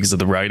possibilities because of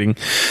the writing,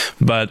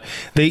 but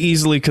they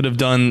easily could have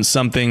done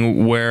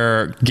something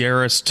where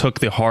Garrus took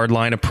the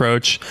hardline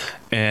approach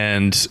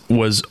and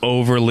was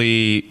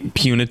overly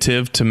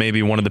punitive to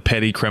maybe one of the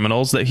petty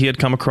criminals that he had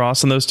come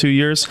across in those 2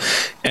 years,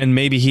 and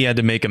maybe he had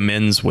to make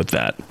amends with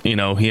that. You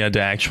know, he had to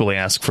actually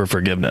ask for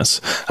forgiveness.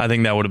 I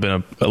think that would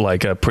have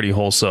been a pretty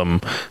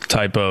wholesome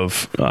type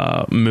of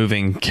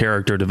moving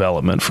character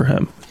development for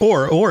him.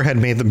 Or had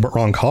made the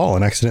wrong call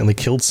and accidentally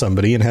killed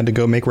somebody and had to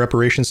go make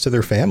reparations to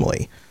their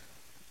family.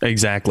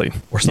 Exactly.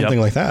 Or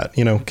something like that.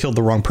 You know, killed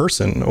the wrong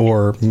person,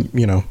 or,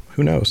 you know,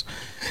 who knows?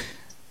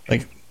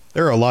 Like,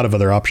 there are a lot of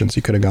other options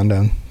you could have gone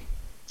down.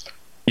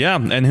 Yeah,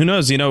 and who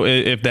knows? You know,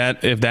 if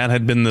that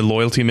had been the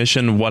loyalty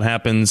mission, what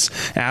happens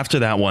after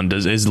that one?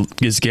 Is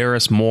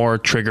Garrus more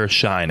trigger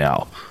shy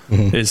now?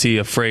 Mm-hmm. Is he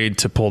afraid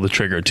to pull the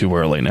trigger too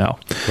early now?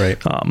 Right.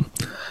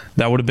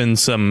 That would have been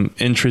some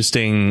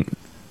interesting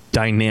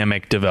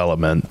dynamic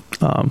development.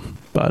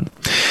 But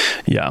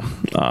yeah,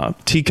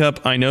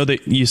 Teacup, I know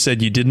that you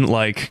said you didn't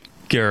like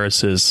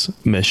Garrus's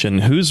mission.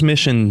 Whose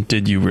mission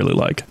did you really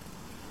like?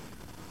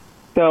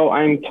 So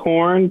I'm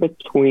torn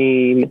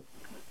between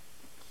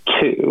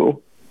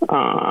two.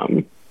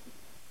 I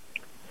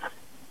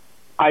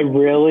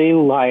really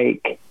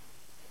like,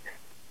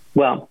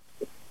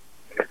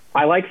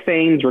 I like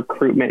Thane's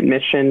recruitment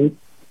mission,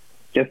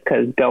 just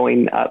because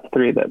going up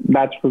through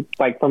that's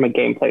like, from a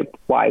gameplay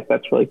wise,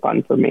 that's really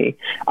fun for me.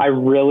 I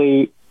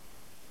really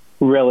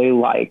really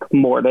like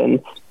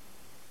Morden's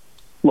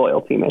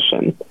loyalty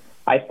mission.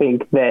 I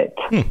think that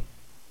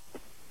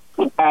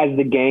as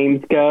the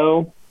games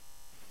go,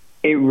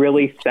 it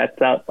really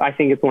sets up, I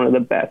think it's one of the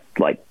best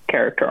like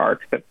character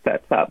arcs that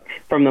sets up.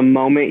 From the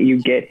moment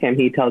you get him,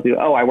 he tells you,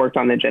 oh, I worked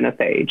on the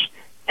genophage,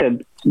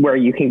 to where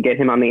you can get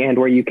him on the end,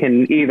 where you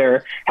can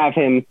either have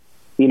him,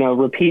 you know,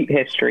 repeat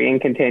history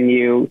and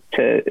continue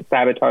to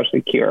sabotage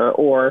the cure,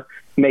 or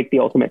make the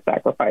ultimate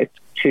sacrifice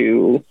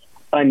to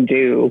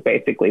undo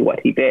basically what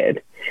he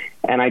did.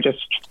 And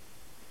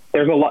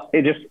there's a lot,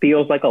 it just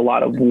feels like a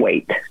lot of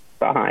weight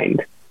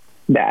behind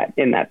that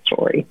in that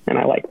story. And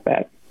I like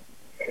that.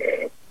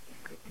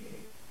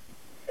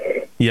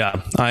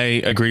 Yeah, I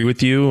agree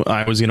with you.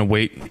 I was going to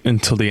wait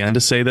until the end to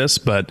say this,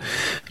 but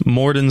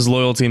Morden's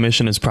loyalty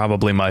mission is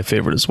probably my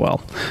favorite as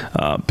well,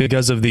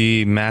 because of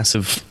the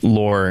massive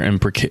lore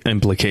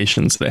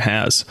implications that it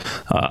has.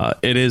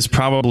 It is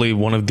probably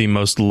one of the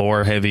most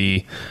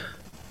lore-heavy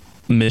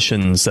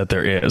missions that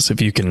there is, if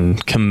you can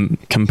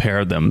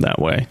compare them that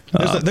way.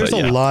 There's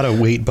a lot of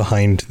weight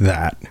behind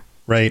that,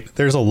 right?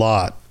 There's a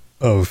lot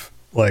of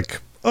like,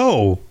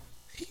 oh,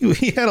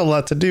 he had a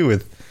lot to do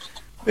with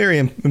very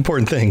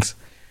important things.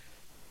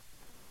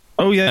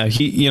 Oh yeah,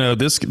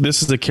 this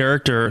is a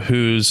character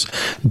whose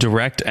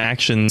direct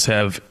actions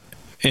have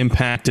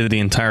impacted the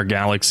entire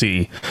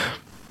galaxy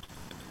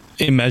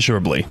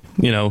immeasurably.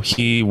 You know,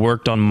 he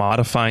worked on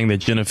modifying the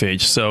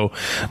genophage. So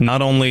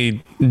not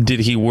only did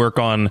he work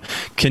on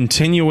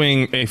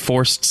continuing a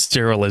forced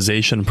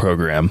sterilization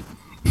program,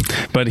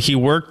 but he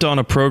worked on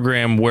a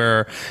program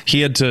where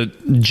he had to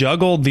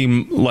juggle the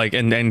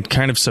and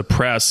kind of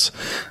suppress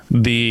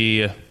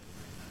the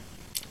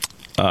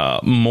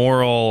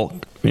moral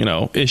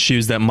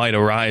issues that might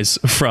arise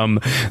from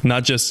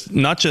not just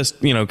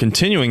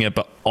continuing it,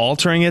 but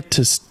altering it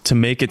to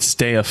make it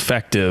stay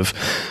effective,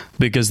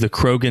 because the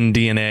Krogan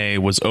DNA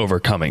was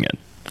overcoming it.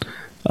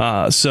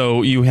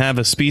 So you have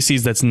a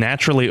species that's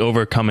naturally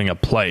overcoming a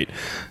plight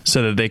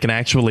so that they can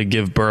actually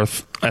give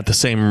birth at the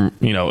same,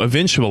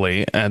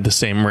 eventually at the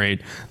same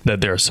rate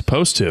that they're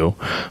supposed to.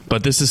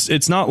 But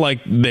it's not like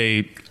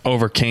they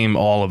overcame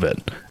all of it.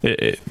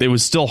 It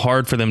was still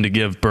hard for them to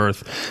give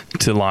birth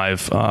to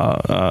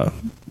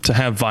to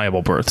have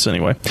viable births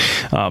anyway.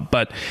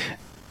 But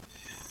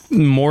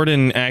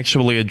Morden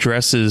actually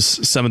addresses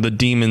some of the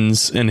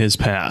demons in his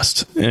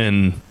past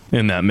in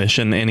that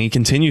mission, and he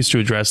continues to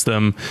address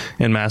them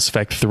in Mass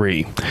Effect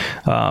 3.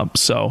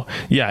 So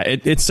yeah,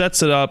 it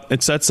sets it up.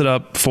 It sets it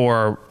up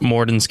for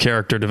Morden's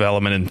character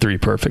development in 3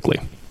 perfectly.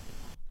 I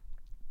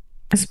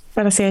was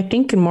about to say, I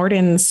think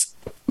Morden's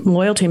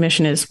loyalty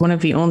mission is one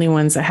of the only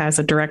ones that has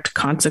a direct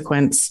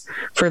consequence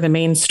for the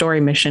main story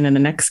mission in the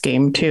next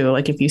game too.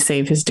 Like if you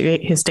save his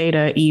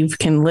data, Eve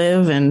can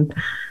live, and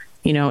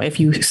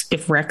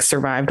if Rex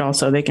survived,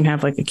 also they can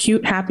have like a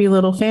cute, happy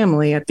little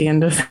family at the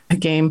end of the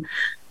game.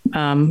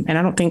 And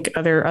I don't think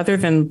other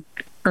than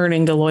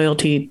earning the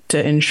loyalty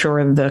to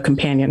ensure the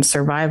companion's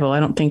survival, I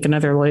don't think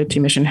another loyalty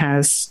mission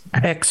has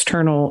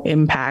external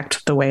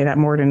impact the way that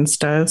Morden's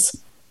does.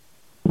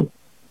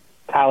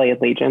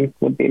 Allied Legion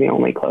would be the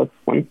only close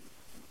one.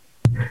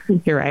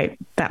 You're right.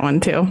 That one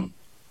too.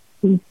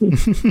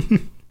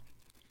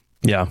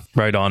 Yeah,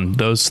 right on.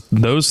 Those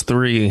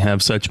 3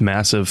 have such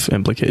massive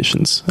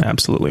implications.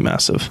 Absolutely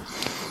massive.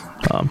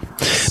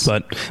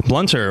 But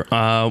Blunter,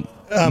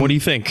 what do you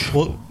think?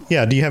 Well,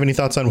 yeah. Do you have any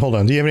thoughts on? Hold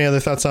on. Do you have any other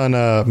thoughts on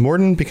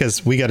Morden?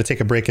 Because we got to take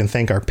a break and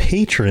thank our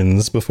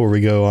patrons before we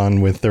go on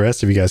with the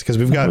rest of you guys. Because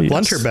we've got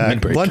Blunter back,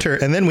 Blunter,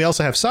 and then we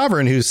also have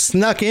Sovereign, who's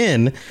snuck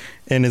in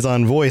and is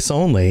on voice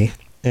only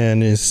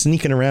and is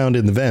sneaking around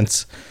in the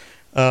vents.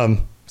 Do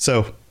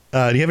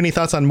you have any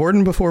thoughts on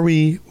Morden before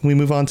we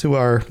move on to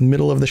our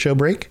middle of the show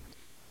break?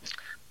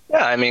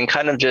 Yeah, I mean,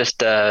 kind of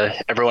just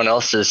everyone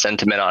else's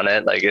sentiment on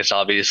it. Like, it's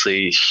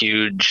obviously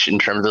huge in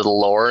terms of the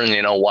lore,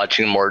 and,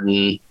 watching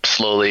Morden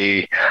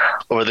slowly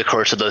over the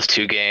course of those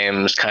 2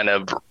 games kind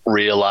of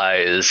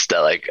realize that,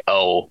 like,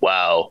 oh,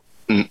 wow,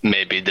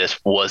 maybe this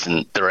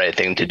wasn't the right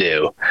thing to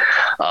do.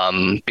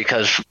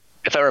 Because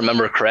if I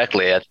remember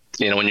correctly,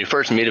 when you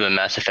first meet him in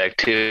Mass Effect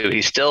 2,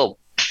 he's still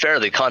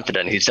fairly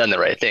confident he's done the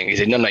right thing. He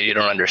said, no, you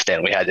don't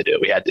understand. We had to do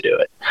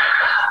it.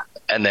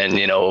 And then,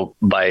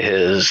 by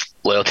his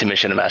loyalty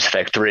mission in Mass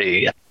Effect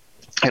 3,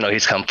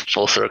 he's come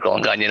full circle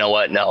and gone, you know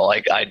what? No,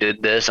 like, I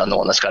did this. I'm the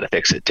one that's got to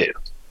fix it too.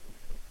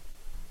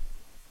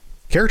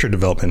 Character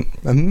development.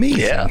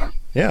 Amazing.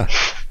 Yeah.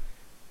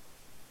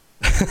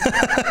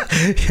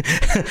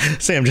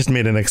 Sam just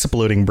made an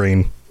exploding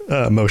brain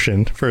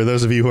motion for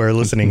those of you who are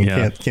listening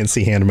and can't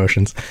see hand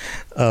motions.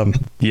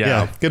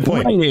 Yeah, good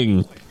point.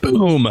 Lightning.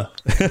 Boom.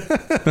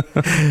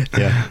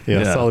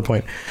 yeah, solid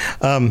point.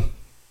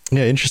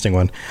 Yeah, interesting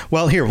one.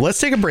 Well, here, let's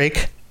take a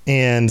break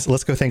and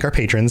let's go thank our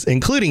patrons,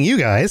 including you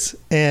guys,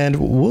 and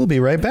we'll be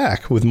right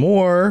back with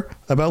more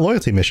about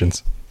loyalty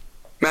missions.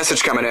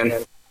 Message coming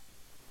in.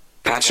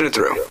 Patching it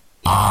through.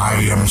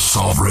 I am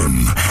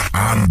Sovereign,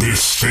 and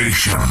this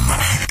station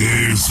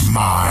is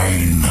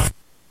mine.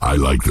 I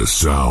like the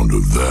sound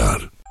of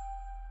that.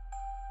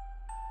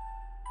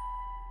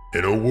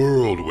 In a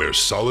world where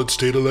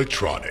solid-state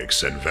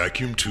electronics and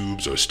vacuum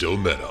tubes are still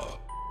meta,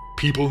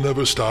 people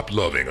never stop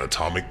loving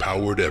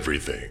atomic-powered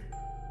everything.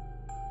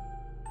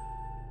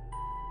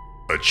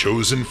 A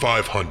chosen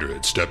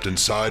 500 stepped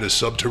inside a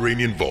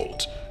subterranean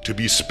vault to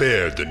be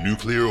spared the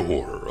nuclear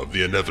horror of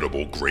the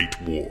inevitable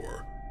Great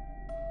War.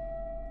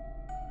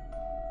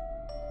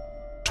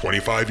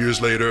 25 years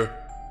later,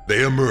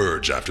 they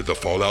emerge after the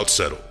fallout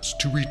settles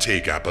to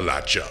retake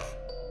Appalachia.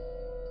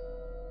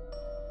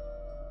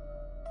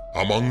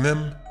 Among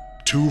them,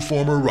 2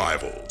 former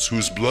rivals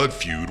whose blood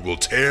feud will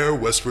tear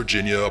West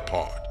Virginia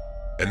apart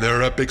in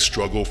their epic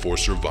struggle for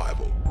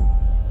survival.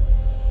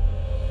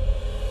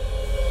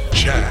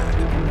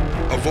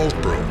 Chad, a vault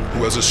bro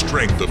who has a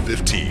strength of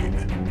 15,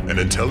 an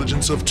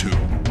intelligence of 2,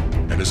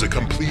 and is a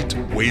complete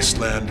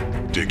wasteland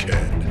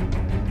dickhead.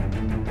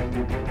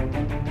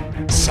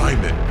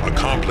 Simon, a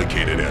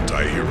complicated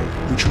anti-hero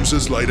who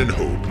chooses light and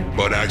hope,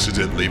 but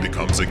accidentally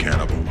becomes a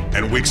cannibal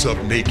and wakes up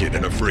naked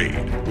and afraid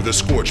with a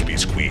Scorch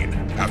Beast queen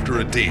after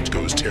a date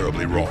goes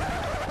terribly wrong.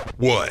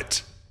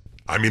 What?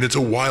 I mean, it's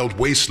a wild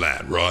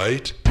wasteland,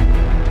 right?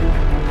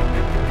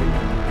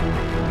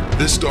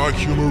 This dark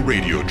humor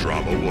radio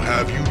drama will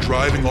have you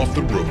driving off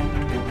the road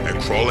and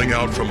crawling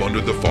out from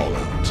under the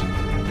fallout.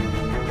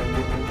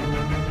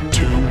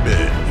 2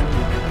 men,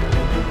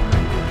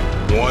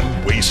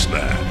 1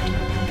 wasteland,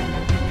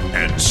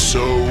 and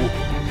so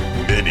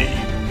many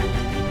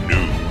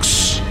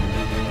nukes.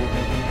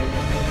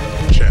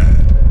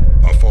 Chad,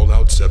 a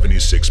Fallout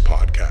 76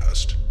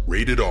 podcast,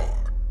 rated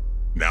R,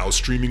 now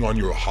streaming on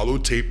your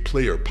holotape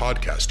player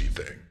podcasty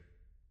thing.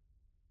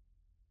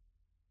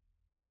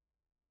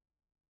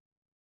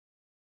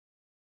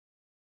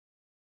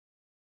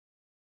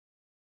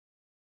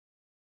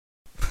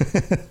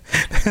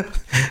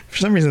 For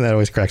some reason, that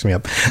always cracks me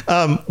up.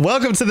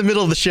 Welcome to the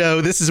middle of the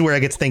show. This is where I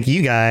get to thank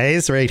you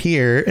guys right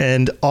here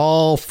and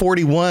all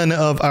 41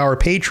 of our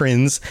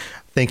patrons.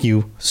 Thank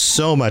you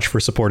so much for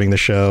supporting the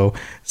show.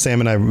 Sam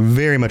and I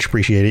very much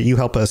appreciate it. You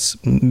help us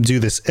do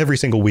this every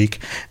single week,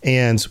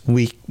 and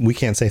we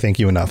can't say thank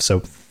you enough.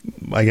 So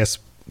I guess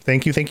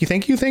thank you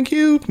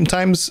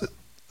times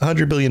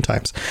 100 billion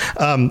times.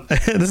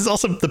 This is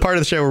also the part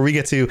of the show where we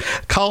get to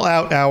call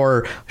out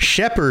our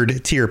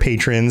Shepherd tier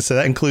patrons. So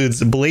that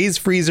includes Blaze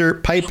Freezer,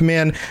 Pipe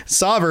Man,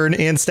 Sovereign,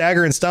 and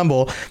Stagger and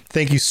Stumble.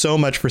 Thank you so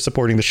much for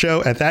supporting the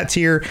show at that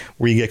tier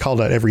where you get called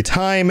out every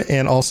time.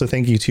 And also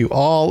thank you to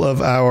all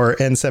of our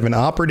N7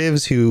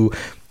 operatives who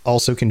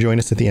also can join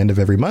us at the end of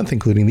every month,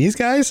 including these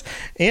guys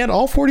and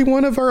all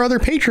 41 of our other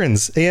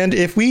patrons. And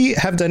if we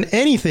have done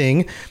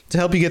anything to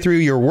help you get through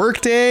your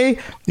workday,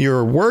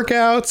 your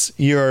workouts,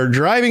 your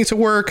driving to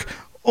work,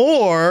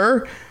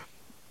 or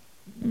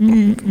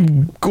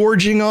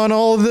gorging on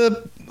all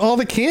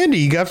the candy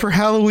you got for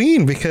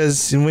Halloween,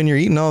 because when you're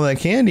eating all that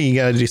candy, you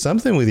got to do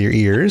something with your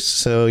ears.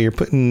 So you're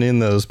putting in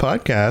those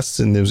podcasts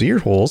in those ear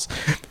holes.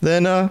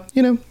 Then,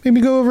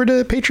 maybe go over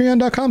to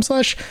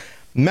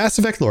patreon.com/Mass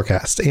Effect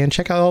Lorecast and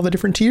check out all the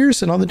different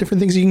tiers and all the different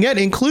things you can get,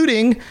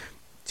 including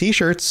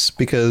t-shirts,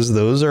 because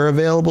those are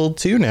available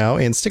too now,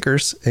 and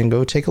stickers. And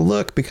go take a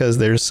look, because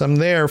there's some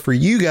there for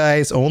you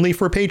guys, only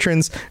for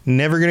patrons.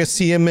 Never going to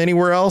see them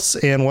anywhere else.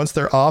 And once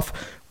they're off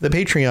the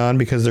Patreon,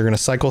 because they're going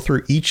to cycle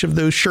through each of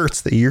those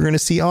shirts that you're going to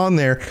see on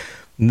there,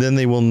 then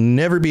they will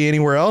never be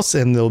anywhere else.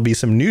 And there'll be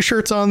some new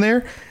shirts on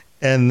there,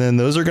 and then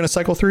those are going to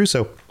cycle through.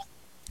 So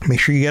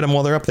make sure you get them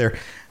while they're up there.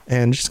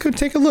 And just go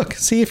take a look.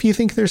 See if you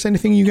think there's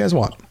anything you guys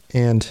want.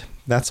 And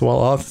that's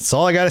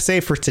all I got to say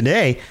for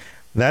today.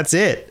 That's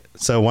it.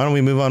 So why don't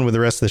we move on with the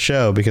rest of the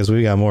show, because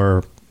we got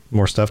more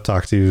stuff to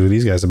talk to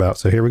these guys about.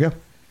 So here we go.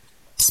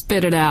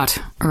 Spit it out.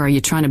 Or are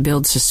you trying to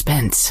build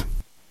suspense?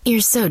 You're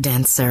so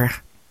dense, sir.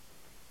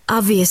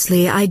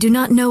 Obviously, I do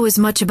not know as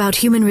much about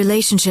human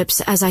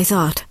relationships as I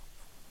thought.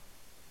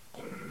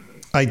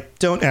 I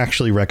don't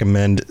actually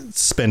recommend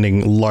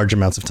spending large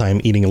amounts of time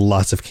eating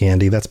lots of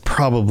candy. That's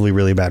probably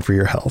really bad for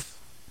your health.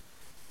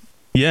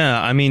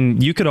 Yeah, I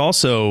mean, you could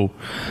also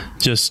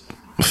just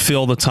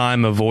fill the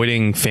time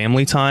avoiding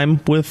family time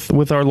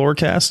with our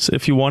Lorecast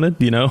if you wanted,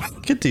 You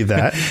could do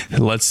that.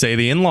 Let's say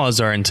the in-laws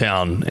are in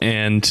town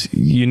and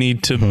you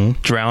need to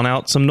drown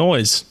out some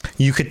noise.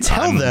 You could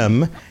tell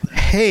them,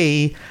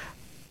 hey,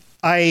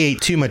 I ate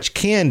too much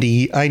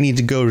candy. I need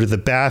to go to the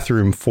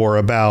bathroom for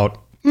about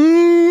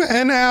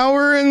an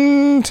hour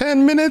and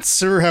 10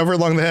 minutes, or however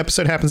long the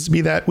episode happens to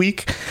be that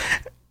week,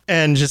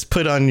 and just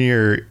put in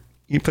your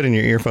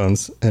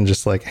earphones and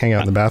just like hang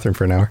out in the bathroom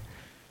for an hour.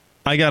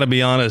 I gotta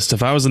be honest,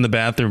 if I was in the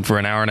bathroom for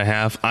an hour and a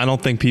half, I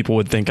don't think people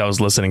would think I was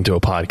listening to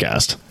a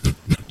podcast.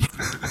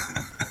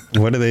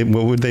 What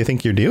would they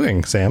think you're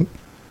doing, Sam?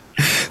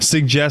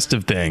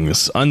 Suggestive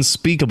things,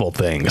 unspeakable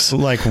things.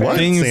 Like what,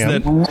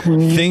 Sam?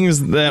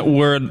 Things that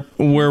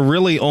were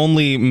really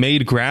only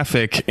made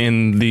graphic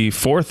in the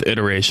 4th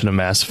iteration of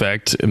Mass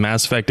Effect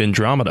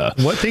Andromeda.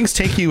 What things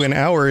take you an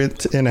hour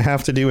and a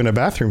half to do in a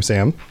bathroom,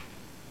 Sam?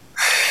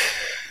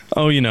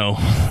 Oh,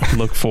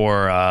 look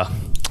for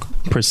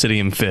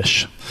Presidium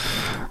fish.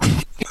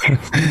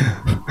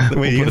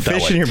 Wait, you have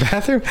fish in your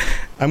bathroom?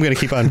 I'm going to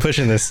keep on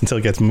pushing this until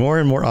it gets more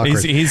and more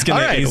awkward. He's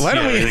gonna. All right, why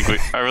don't we?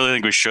 I really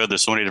think we should.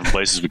 There's so many different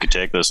places we could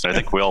take this, and I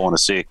think we all want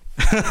to see.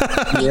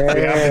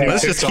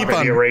 Let's just keep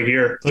on right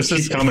here. Let's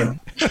keep coming.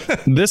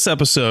 This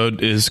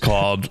episode is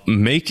called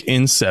 "Make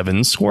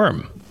N7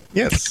 Squirm."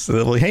 Yes.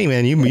 Well, hey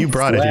man, you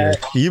brought it here.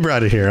 You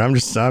brought it here. I'm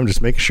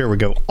just making sure we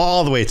go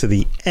all the way to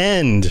the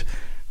end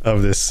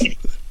of this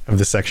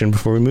section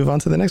before we move on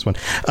to the next one.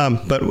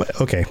 But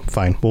okay,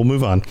 fine. We'll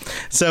move on.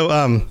 So,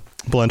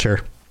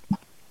 Blunter,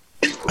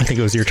 I think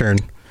it was your turn.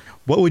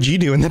 What would you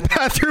do in the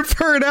bathroom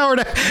for an hour?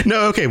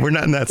 No, okay, we're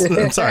not in that.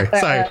 I'm sorry.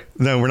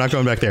 No, we're not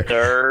going back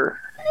there.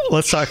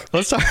 Let's talk.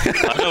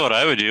 I know what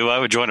I would do. I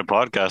would join a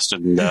podcast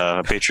and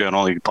a Patreon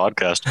only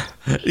podcast.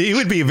 It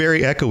would be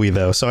very echoey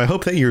though. So I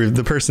hope that you're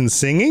the person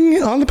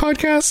singing on the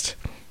podcast,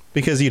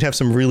 because you'd have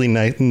some really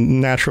nice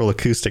natural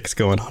acoustics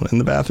going on in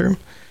the bathroom.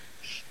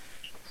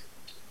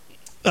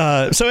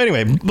 So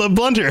anyway,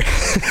 Blunter,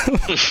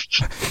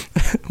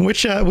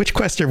 which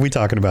quest are we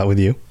talking about with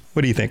you?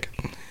 What do you think?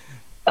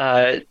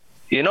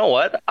 You know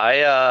what?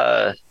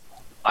 I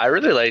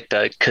really liked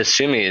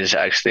Kasumi's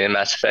actually in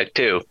Mass Effect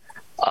 2.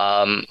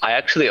 I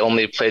actually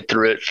only played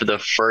through it for the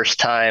first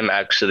time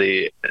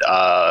actually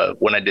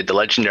when I did the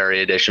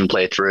Legendary Edition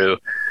playthrough.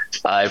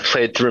 I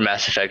played through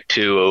Mass Effect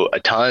 2 a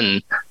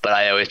ton, but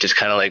I always just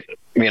kind of like,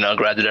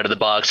 grabbed it out of the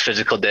box,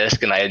 physical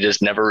disc, and I had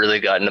just never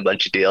really gotten a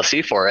bunch of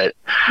DLC for it.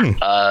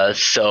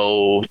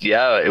 So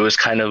yeah, it was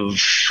kind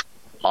of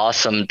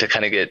awesome to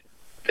kind of get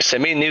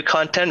semi-new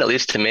content, at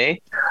least to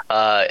me,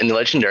 in the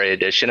Legendary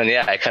Edition. And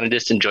yeah, I kind of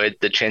just enjoyed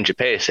the change of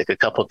pace. Like a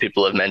couple of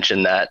people have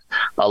mentioned that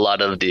a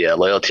lot of the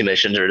loyalty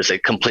missions are just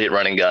like complete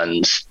running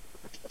guns,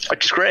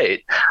 which is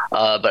great.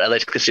 But I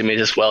like Kasumi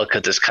as well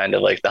because it's kind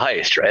of like the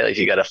heist, right? Like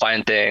you got to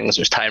find things,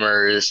 there's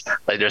timers,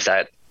 like there's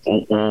that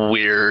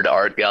weird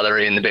art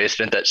gallery in the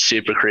basement that's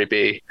super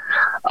creepy.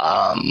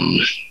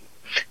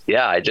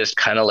 Yeah, I just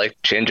kind of like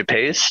change of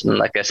pace. And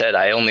like I said,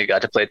 I only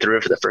got to play through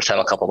it for the first time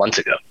a couple months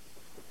ago.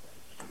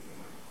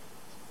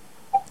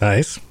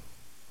 Nice.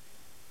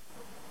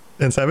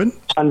 N7?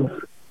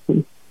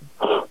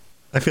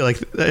 I feel like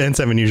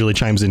N7 usually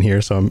chimes in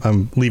here, so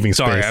I'm leaving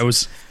space. Sorry,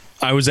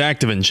 I was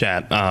active in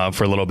chat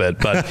for a little bit,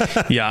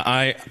 but yeah,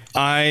 I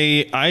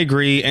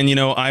agree. And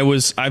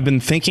I've been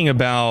thinking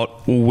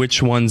about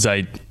which ones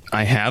I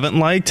haven't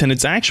liked, and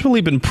it's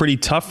actually been pretty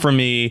tough for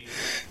me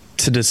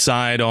to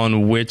decide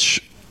on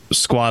which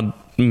squad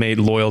mate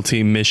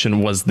loyalty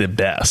mission was the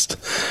best.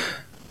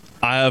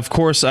 Of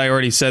course, I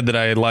already said that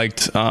I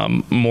liked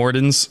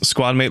Morden's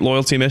squad mate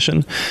loyalty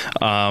mission,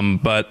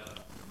 but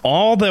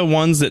all the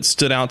ones that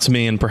stood out to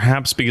me, and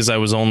perhaps because I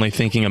was only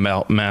thinking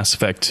about Mass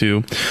Effect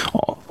 2,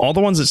 all the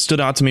ones that stood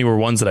out to me were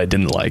ones that I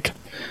didn't like.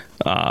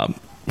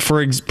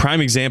 For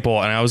prime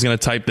example, and I was going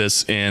to type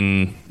this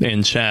in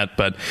chat,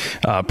 but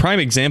prime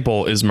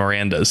example is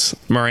Miranda's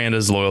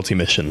loyalty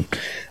mission.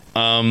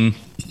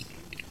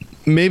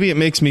 Maybe it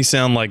makes me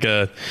sound like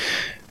a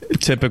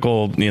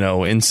typical,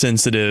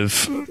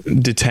 insensitive,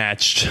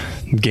 detached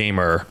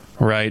gamer,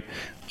 right?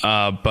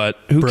 But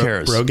who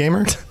cares? Bro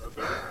gamer?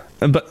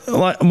 But,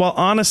 well,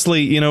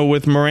 honestly,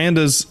 with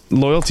Miranda's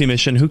loyalty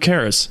mission, who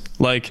cares?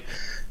 Like,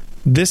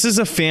 this is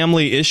a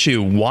family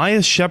issue. Why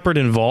is Shepard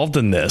involved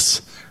in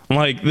this?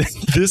 Like,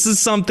 this is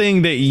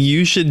something that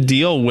you should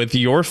deal with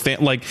your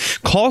like,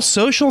 call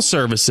social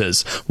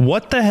services.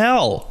 What the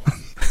hell?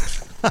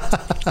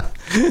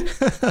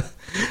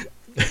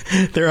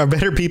 There are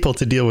better people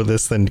to deal with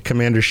this than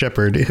Commander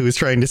Shepard, who is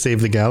trying to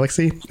save the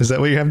galaxy. Is that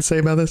what you have to say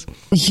about this?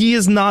 He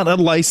is not a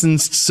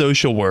licensed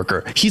social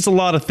worker. He's a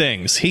lot of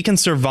things. He can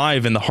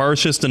survive in the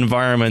harshest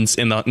environments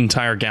in the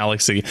entire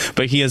galaxy,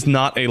 but he is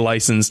not a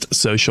licensed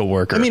social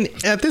worker. I mean,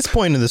 at this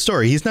point in the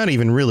story, he's not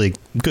even really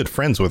good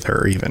friends with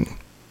her, even.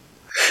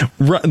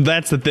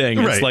 That's the thing.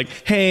 Right. It's like,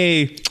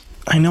 hey,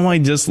 I know I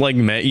just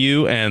met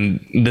you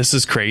and this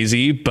is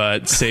crazy,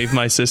 but save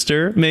my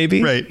sister,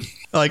 maybe. Right.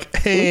 Like,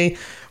 hey,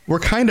 we're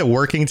kind of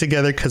working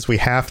together because we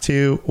have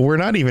to. We're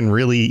not even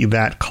really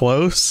that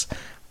close.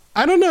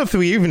 I don't know if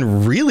we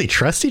even really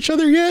trust each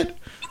other yet,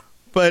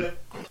 but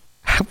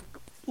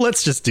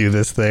let's just do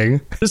this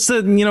thing.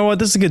 You know what?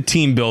 This is a good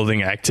team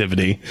building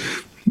activity.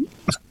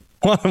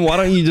 Why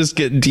don't you just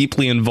get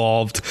deeply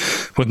involved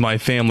with my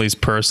family's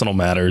personal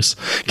matters?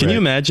 Can you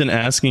imagine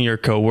asking your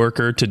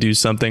coworker to do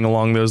something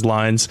along those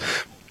lines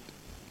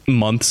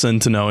months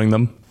into knowing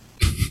them?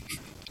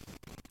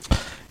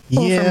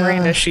 Well, for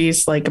Miranda,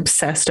 she's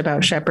obsessed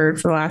about Shepard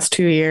for the last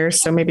 2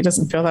 years, so maybe it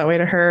doesn't feel that way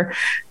to her.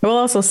 I will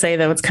also say,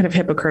 though, it's kind of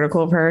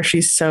hypocritical of her.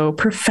 She's so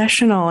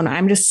professional and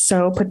I'm just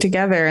so put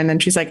together. And then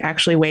she's like,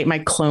 actually, wait, my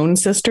clone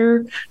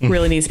sister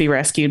really needs to be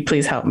rescued.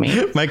 Please help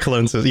me. My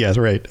clone sister. Yes,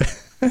 right.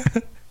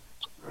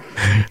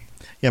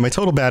 Yeah, my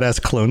total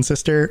badass clone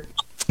sister,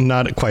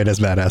 not quite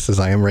as badass as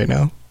I am right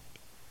now.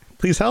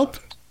 Please help.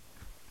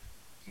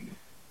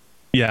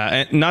 Yeah,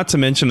 and not to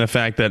mention the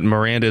fact that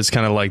Miranda is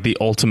kind of like the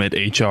ultimate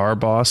HR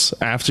boss.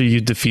 After you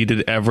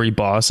defeated every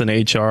boss in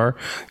HR,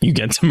 you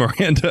get to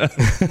Miranda.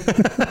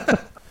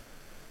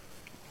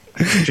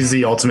 She's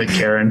the ultimate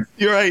Karen.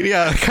 You're right.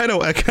 Yeah, I kind of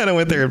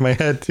went there in my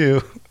head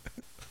too.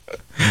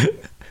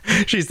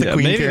 She's the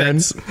Queen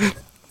Karen.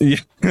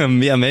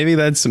 Maybe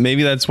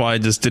that's why I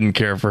just didn't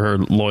care for her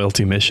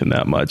loyalty mission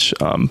that much.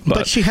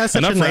 But she has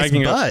such a nice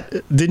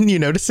butt. Didn't you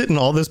notice it in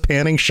all those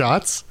panning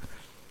shots?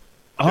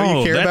 Do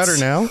you care about her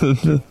now?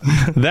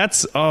 No,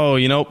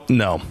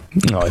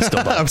 I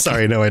still don't. I'm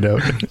sorry, no, I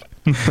don't.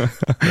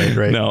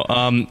 right. No,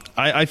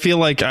 I feel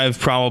like I've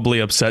probably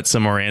upset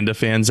some Miranda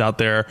fans out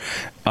there,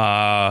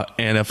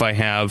 and if I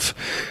have,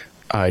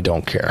 I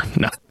don't care.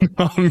 No,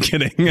 I'm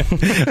kidding.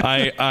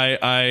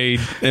 I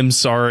am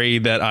sorry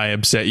that I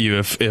upset you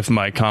if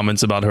my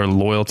comments about her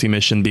loyalty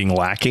mission being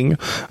lacking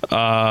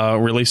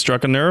really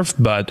struck a nerve,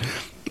 but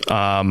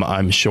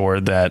I'm sure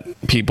that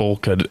people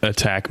could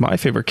attack my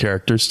favorite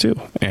characters too,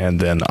 and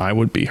then I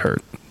would be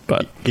hurt.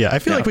 But yeah, I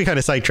feel like we kind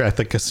of sidetracked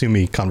the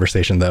Kasumi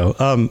conversation though.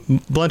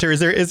 Blunter, is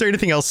there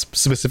anything else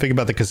specific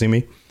about the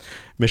Kasumi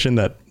mission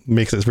that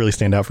makes it really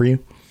stand out for you?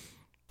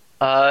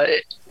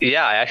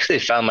 Yeah, I actually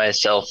found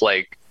myself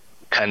like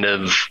kind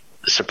of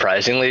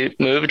surprisingly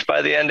moved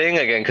by the ending,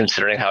 again,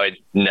 considering how I'd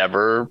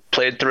never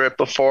played through it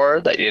before,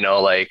 that, you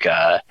know, like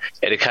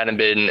it had kind of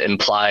been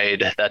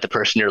implied that the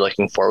person you're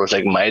looking for was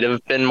like might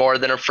have been more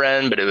than a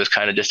friend, but it was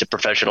kind of just a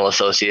professional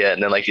associate.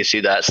 And then like you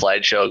see that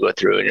slideshow go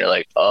through and you're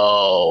like,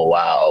 oh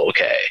wow,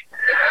 okay.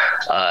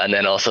 And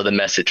then also the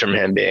message from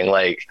him being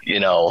like, you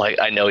know, like,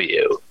 I know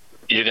you're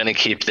gonna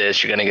keep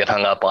this, you're gonna get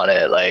hung up on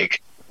it,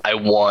 like I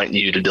want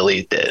you to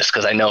delete this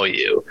because I know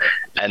you.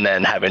 And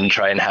then having to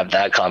try and have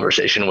that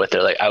conversation with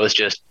her, like I was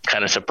just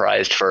kind of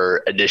surprised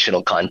for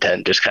additional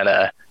content, just kind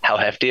of how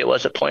hefty it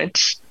was at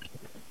points.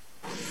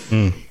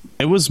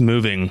 It was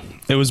moving.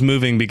 It was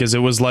moving because it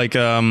was like,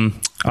 I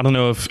don't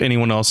know if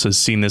anyone else has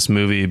seen this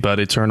movie, but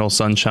Eternal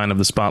Sunshine of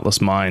the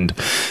Spotless Mind.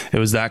 It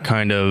was that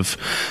kind of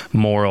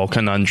moral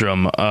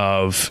conundrum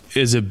of,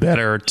 is it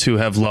better to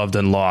have loved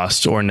and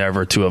lost or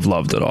never to have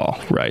loved at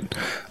all? Right.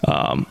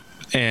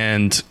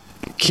 And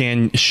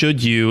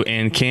should you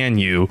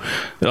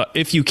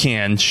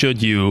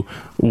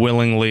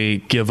willingly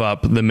give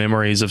up the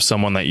memories of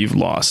someone that you've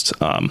lost?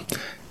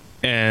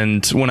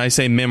 And when I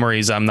say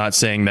memories, I'm not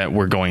saying that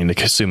we're going into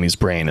Kasumi's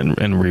brain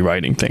and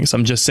rewriting things.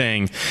 I'm just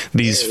saying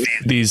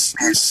these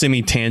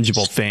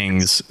semi-tangible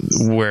things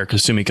where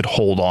Kasumi could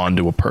hold on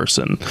to a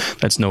person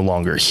that's no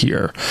longer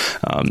here.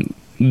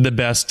 The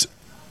best,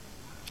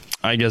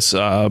 I guess,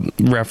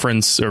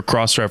 reference or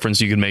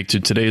cross-reference you can make to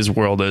today's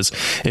world is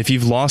if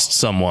you've lost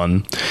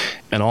someone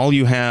and all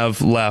you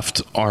have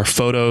left are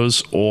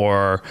photos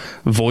or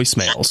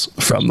voicemails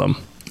from them,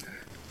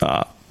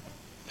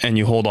 and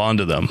you hold on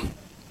to them,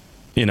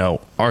 you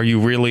know, are you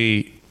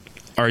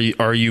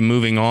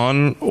moving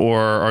on,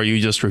 or are you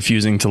just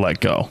refusing to let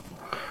go?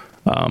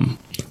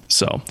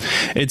 So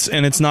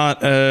it's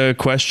not a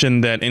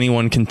question that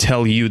anyone can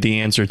tell you the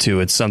answer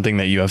to. It's something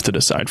that you have to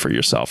decide for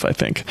yourself, I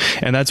think.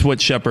 And that's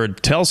what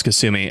Shepard tells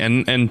Kasumi.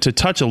 And to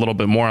touch a little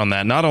bit more on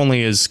that, not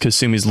only is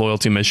Kasumi's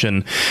loyalty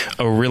mission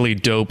a really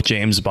dope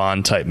James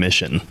Bond type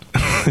mission,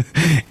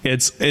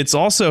 it's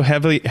also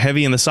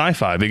heavy in the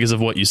sci-fi because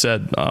of what you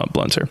said,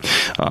 Blunter.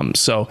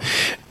 So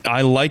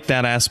I like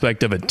that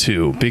aspect of it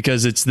too,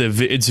 because it's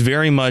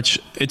very much,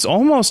 it's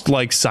almost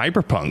like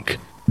cyberpunk.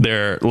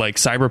 They're like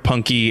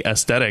cyberpunky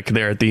aesthetic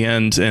there at the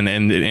end and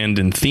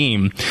in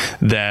theme,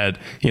 that,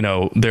 you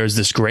know, there's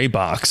this gray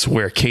box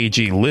where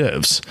KG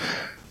lives,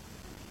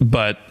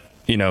 but,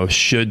 you know,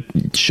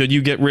 should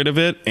you get rid of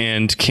it,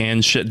 and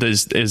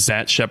is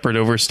that Shepard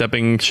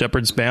overstepping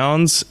Shepard's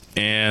bounds?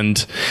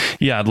 And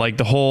yeah, like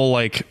the whole,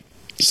 like,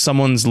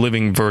 someone's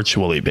living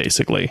virtually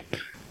basically,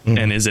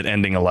 and is it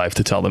ending a life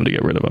to tell them to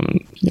get rid of them,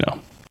 and, you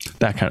know,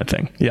 that kind of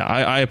thing. Yeah,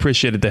 I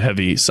appreciated the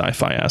heavy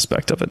sci-fi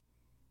aspect of it.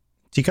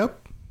 Teacup?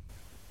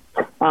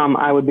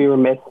 I would be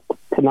remiss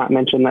to not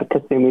mention that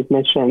Kasumi's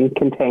mission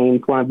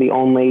contains one of the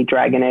only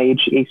Dragon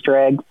Age Easter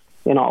eggs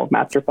in all of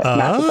Mass Effect.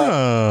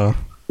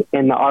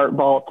 In the art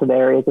vault,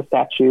 there is a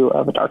statue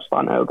of a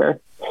Darkspawn ogre.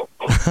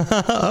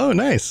 Oh,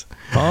 nice.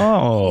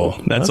 Oh,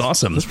 that's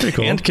awesome. That's pretty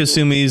cool. And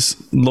Kasumi's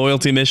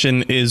loyalty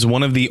mission is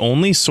one of the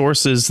only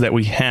sources that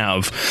we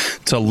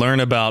have to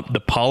learn about the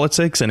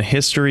politics and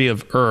history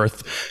of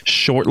Earth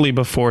shortly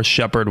before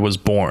Shepard was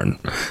born.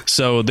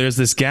 So there's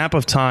this gap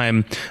of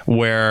time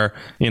where,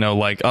 you know,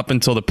 like up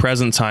until the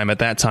present time, at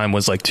that time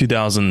was like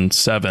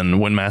 2007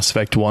 when Mass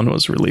Effect 1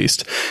 was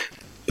released.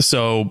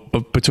 So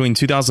between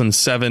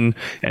 2007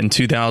 and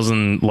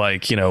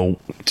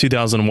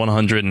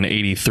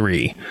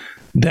 2183,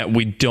 that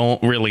we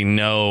don't really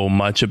know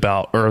much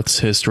about Earth's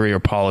history or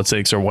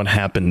politics or what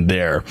happened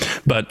there.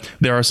 But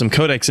there are some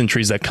codex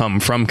entries that come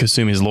from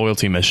Kasumi's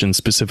loyalty mission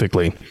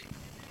specifically,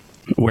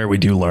 where we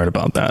do learn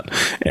about that.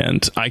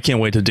 And I can't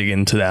wait to dig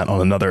into that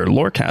on another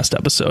Lorecast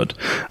episode.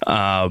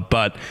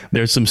 But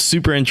there's some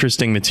super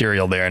interesting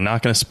material there.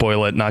 Not going to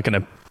spoil it, not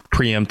going to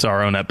preempt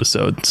our own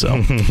episode.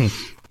 So...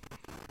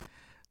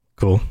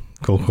 Cool.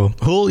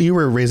 Hul, you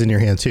were raising your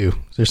hand too.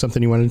 Is there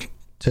something you wanted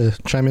to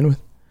chime in with?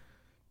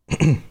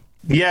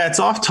 Yeah, it's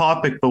off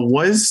topic, but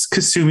was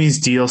Kasumi's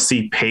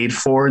DLC paid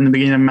for in the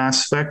beginning of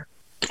Mass Effect?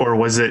 or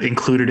was it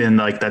included in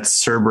like that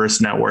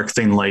Cerberus network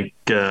thing? Like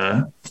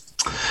I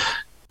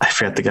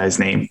forget the guy's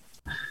name.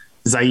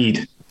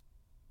 Zaid.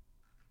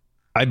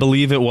 I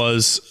believe it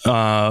was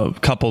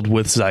coupled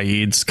with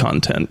Zaid's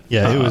content.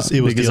 Yeah, it was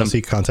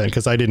DLC content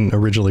because I didn't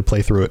originally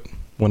play through it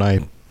when I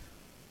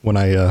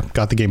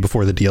got the game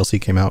before the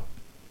DLC came out.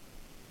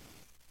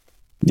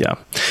 Yeah.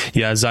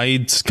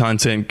 Zaid's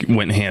content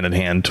went hand in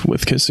hand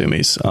with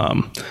Kasumi's.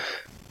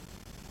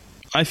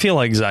 I feel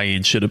like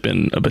Zaid should have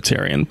been a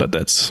Batarian, but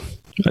that's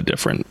a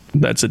different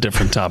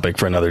topic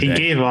for another day. He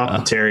gave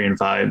off Batarian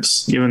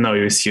vibes, even though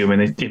he was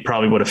human. It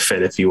probably would have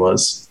fit if he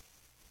was.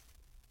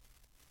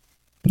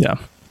 Yeah.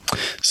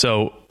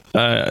 So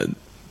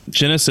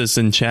Genesis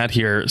in chat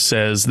here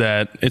says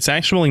that it's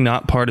actually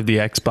not part of the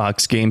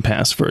Xbox Game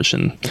Pass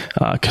version.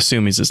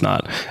 Kasumi's is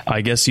not.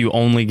 I guess you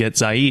only get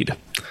Zaid,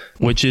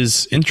 which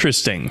is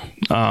interesting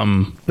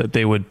that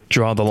they would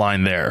draw the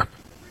line there.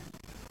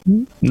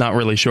 Not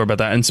really sure about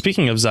that. And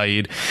speaking of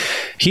Zaid,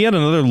 he had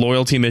another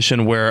loyalty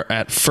mission where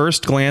at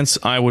first glance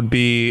I would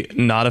be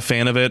not a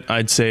fan of it.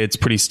 I'd say it's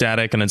pretty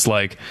static and it's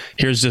like,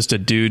 here's just a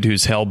dude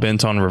who's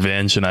hell-bent on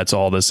revenge and that's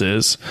all this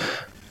is.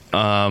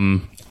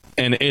 And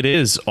it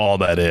is all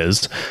that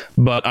is.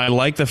 But I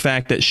like the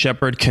fact that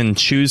Shepard can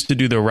choose to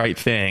do the right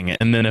thing.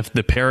 And then if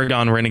the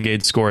Paragon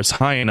Renegade score is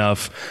high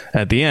enough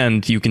at the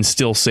end, you can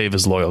still save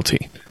his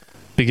loyalty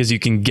because you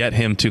can get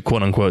him to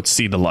quote unquote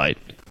see the light.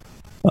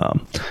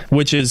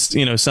 Which is,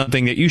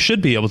 something that you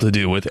should be able to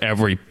do with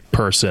every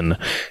person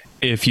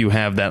if you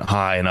have that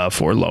high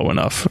enough or low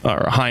enough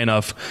or high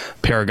enough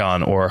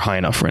Paragon or high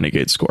enough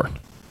Renegade score.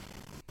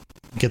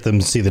 Get them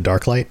to see the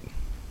dark light.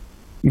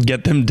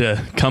 Get them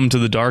to come to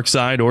the dark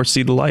side or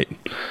see the light.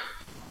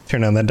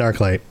 Turn on that dark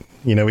light.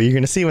 You know what you're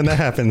going to see when that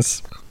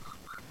happens.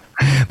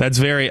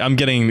 I'm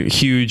getting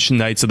huge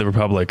Knights of the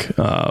Republic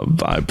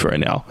vibe right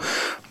now.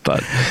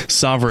 But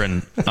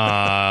Sovereign,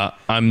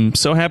 I'm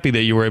so happy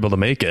that you were able to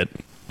make it.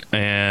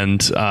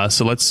 And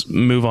so let's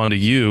move on to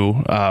you.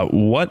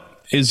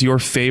 What is your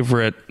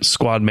favorite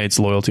squad mate's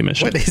loyalty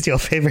mission? What is your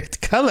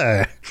favorite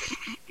color?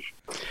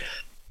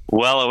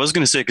 Well, I was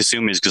going to say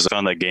Kasumi's because I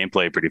found that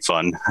gameplay pretty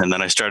fun. And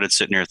then I started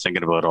sitting here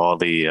thinking about all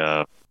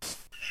the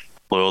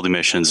loyalty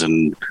missions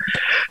and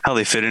how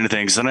they fit into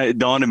things. And it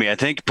dawned on me, I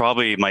think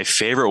probably my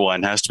favorite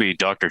one has to be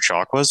Dr.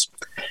 Chakwas.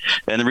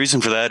 And the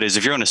reason for that is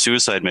if you're on a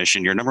suicide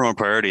mission, your number one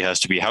priority has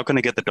to be, how can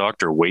I get the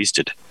doctor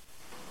wasted?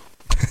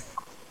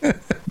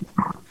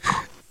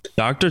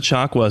 Dr.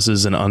 Chakwas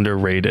is an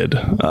underrated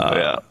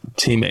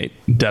teammate,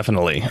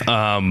 definitely.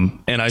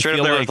 And I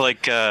feel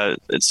like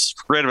it's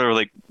right over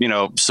like,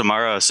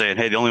 Samara saying,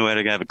 hey, the only way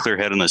to have a clear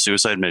head on the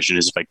suicide mission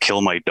is if I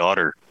kill my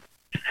daughter.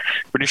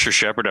 Pretty sure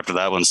Shepard after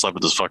that one slept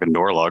with his fucking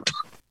door locked.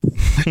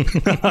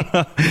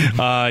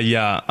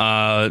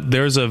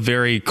 There's a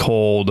very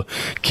cold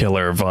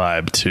killer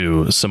vibe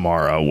to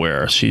Samara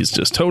where she's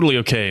just totally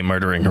okay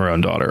murdering her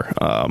own daughter.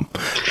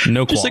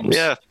 No qualms. Just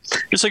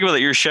think about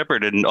that. You're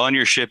Shepard, and on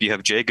your ship you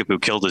have Jacob who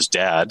killed his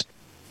dad.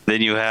 Then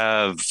you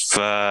have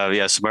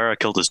Samara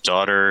killed his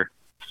daughter.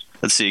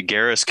 Let's see,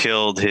 Garrus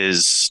killed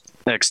his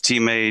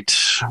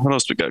ex-teammate. What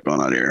else we got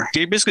going on here?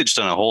 He basically just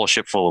done a whole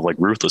ship full of like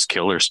ruthless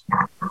killers.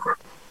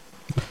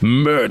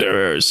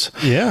 Murderers.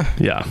 Yeah.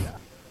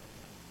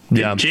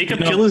 Did Jacob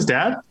kill his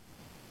dad?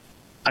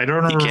 I don't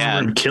remember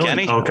him killing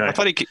him. Okay. I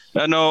thought he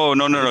no.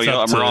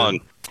 I'm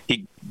wrong.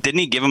 Didn't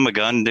he give him a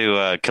gun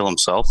to kill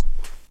himself?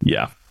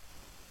 Yeah.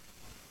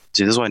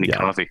 See, this is why I need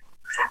coffee.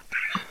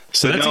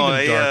 So that's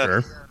even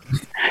darker.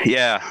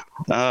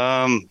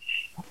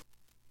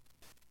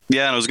 And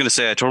I was going to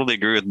say, I totally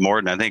agree with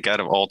Morden. I think out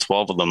of all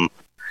 12 of them,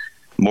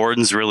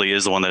 Morden's really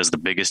is the one that has the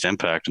biggest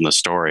impact in the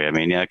story. I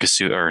mean, not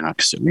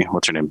Kasumi.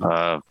 What's her name?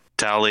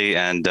 Tali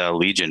and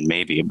Legion,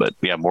 maybe. But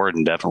yeah,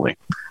 Morden, definitely.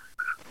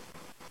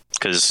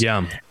 Because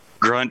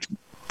Grunt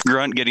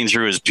getting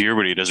through his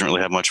puberty doesn't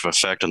really have much of an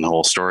effect on the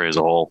whole story as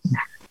a whole.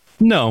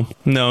 No,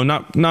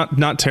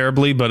 not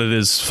terribly, but it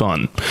is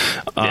fun.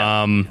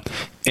 Yeah.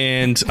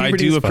 And I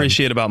do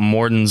appreciate about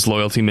Morden's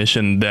loyalty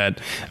mission that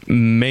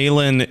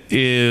Malin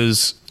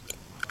is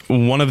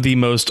one of the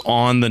most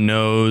on the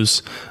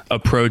nose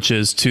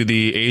approaches to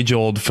the age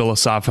old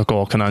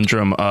philosophical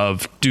conundrum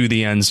of do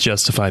the ends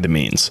justify the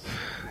means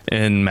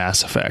in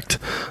Mass Effect.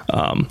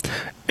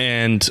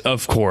 And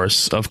of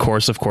course,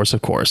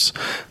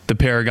 the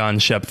Paragon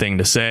Shep thing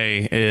to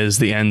say is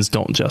the ends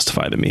don't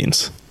justify the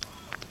means.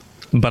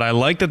 But I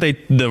like that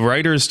the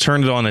writers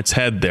turned it on its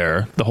head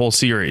there, the whole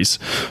series,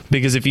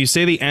 because if you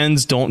say the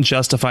ends don't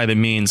justify the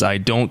means, I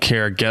don't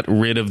care, get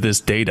rid of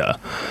this data,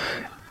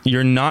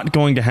 you're not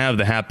going to have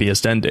the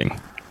happiest ending.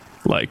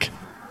 Like,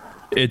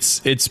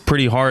 it's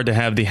pretty hard to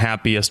have the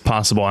happiest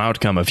possible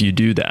outcome if you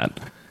do that.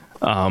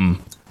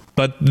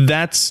 But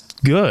that's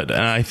good.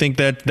 And I think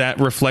that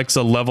reflects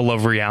a level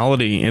of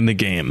reality in the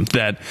game,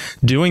 that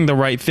doing the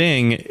right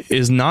thing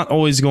is not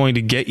always going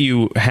to get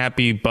you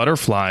happy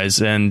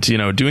butterflies. And,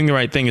 doing the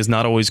right thing is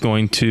not always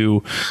going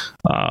to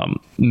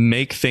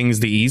make things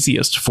the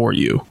easiest for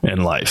you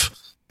in life.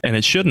 And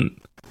it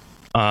shouldn't.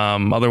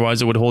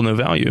 Otherwise, it would hold no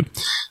value.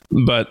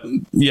 But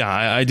yeah,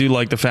 I do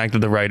like the fact that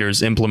the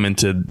writers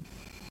implemented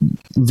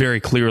very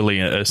clearly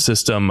a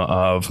system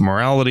of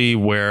morality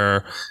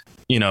where,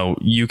 you know,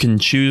 you can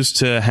choose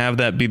to have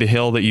that be the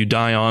hill that you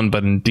die on,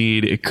 but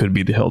indeed it could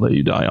be the hill that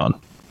you die on.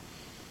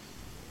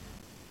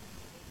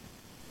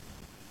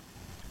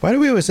 Why do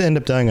we always end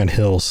up dying on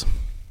hills?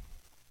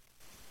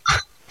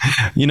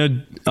 You know,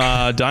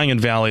 dying in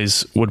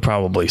valleys would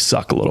probably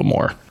suck a little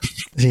more.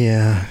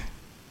 Yeah.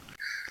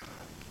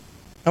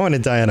 I want to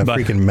die on a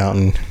freaking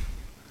mountain.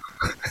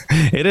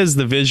 It is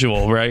the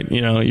visual, right?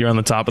 You know, you're on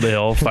the top of the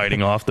hill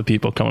fighting off the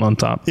people coming on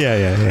top.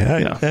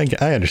 Yeah.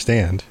 I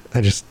understand.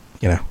 I just,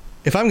 you know,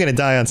 if I'm going to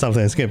die on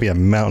something, it's going to be a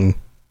mountain.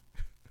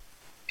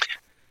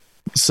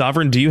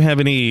 Sovereign, do you have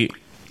any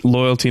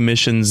loyalty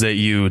missions that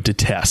you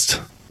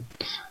detest?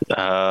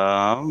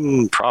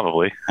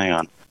 Probably. Hang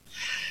on.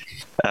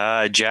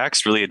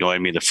 Jax really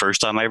annoyed me the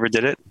first time I ever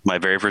did it, my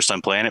very first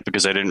time playing it,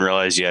 because I didn't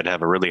realize you had to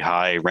have a really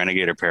high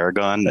Renegade or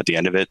Paragon at the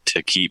end of it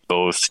to keep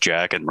both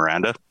Jack and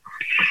Miranda.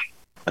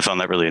 I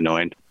found that really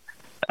annoying.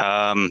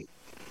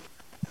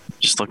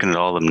 Just looking at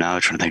all of them now,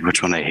 trying to think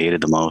which one I hated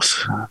the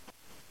most.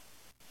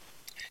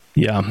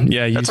 Yeah.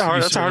 That's a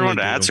hard one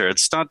to answer.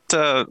 It's not.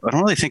 I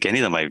don't really think any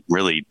of them I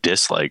really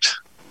disliked.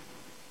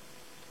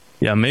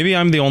 Yeah, maybe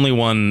I'm the only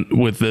one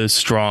with this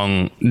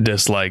strong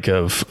dislike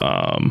of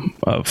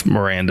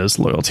Miranda's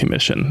loyalty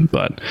mission.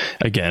 But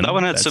again, that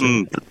one had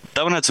some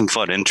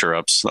fun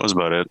interrupts. That was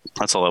about it.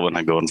 That's all I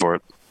went going for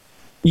it.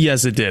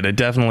 Yes, it did. It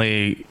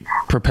definitely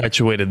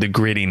perpetuated the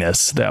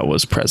grittiness that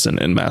was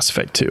present in Mass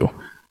Effect 2.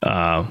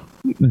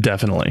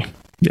 Definitely,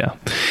 yeah.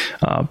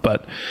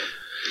 But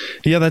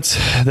yeah,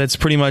 that's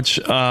pretty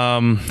much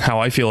how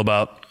I feel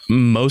about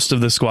most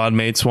of the squad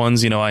mates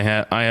ones. You know, I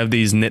have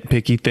these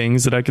nitpicky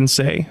things that I can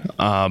say,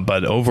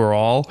 but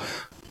overall,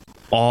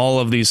 all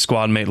of these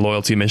squad mate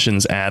loyalty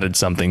missions added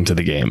something to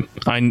the game.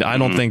 I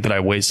don't think that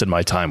I wasted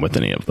my time with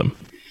any of them.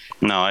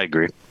 No, I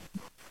agree.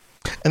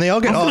 And they all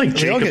get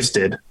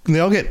did. They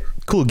all get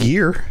cool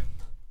gear.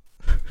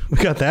 We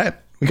got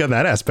that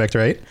aspect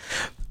right.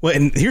 Well,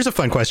 and here's a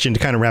fun question to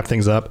kind of wrap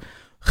things up: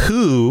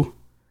 who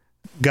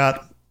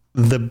got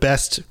the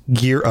best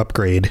gear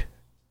upgrade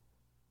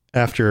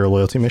after a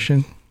loyalty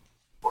mission?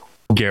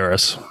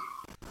 Garrus.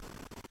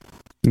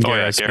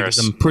 Because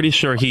I'm pretty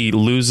sure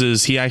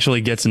he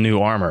actually gets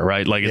new armor,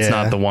 right? Like it's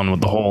not the one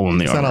with the hole in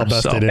the armor. It's not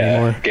all busted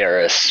anymore.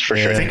 Garrus, for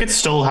sure. I think it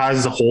still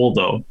has the hole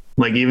though.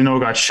 Like even though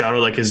it got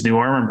shadowed, like his new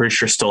armor, I'm pretty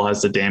sure still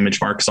has the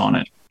damage marks on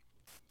it.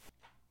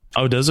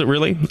 Oh, does it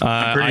really?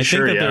 I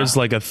sure, think that there's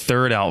like a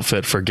third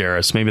outfit for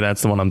Garrus. Maybe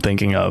that's the one I'm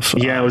thinking of.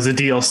 Yeah, it was a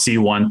DLC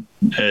one.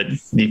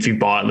 If you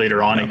bought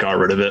later on, it got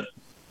rid of it.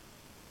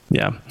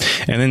 Yeah.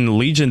 And then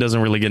Legion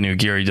doesn't really get new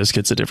gear. He just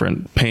gets a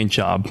different paint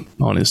job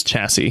on his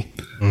chassis.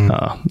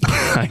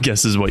 I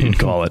guess is what you'd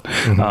call it.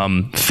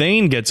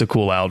 Thane gets a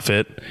cool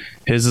outfit.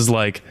 His is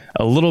like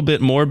a little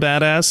bit more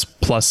badass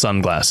plus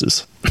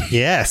sunglasses.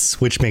 Yes,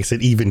 which makes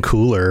it even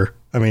cooler.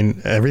 I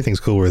mean, everything's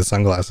cooler with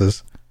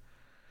sunglasses.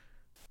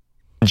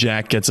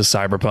 Jack gets a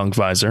cyberpunk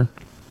visor.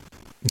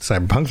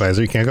 Cyberpunk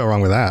visor, you can't go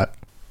wrong with that.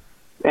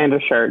 And a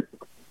shirt.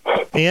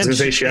 And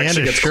she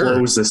actually gets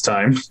clothes this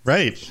time.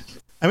 Right.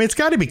 I mean, it's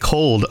got to be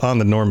cold on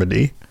the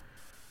Normandy.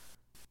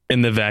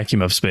 In the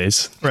vacuum of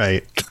space.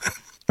 Right.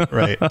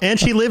 Right. And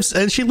she lives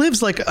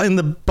like in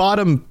the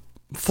bottom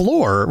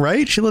floor,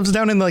 right? She lives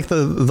down in like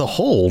the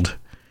hold.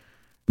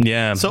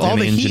 Yeah. So all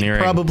the heat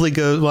probably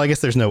goes, well, I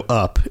guess there's no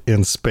up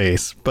in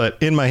space, but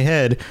in my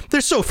head,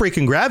 there's so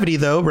freaking gravity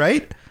though,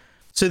 right?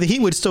 So the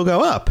heat would still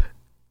go up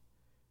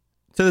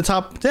to the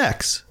top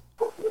decks.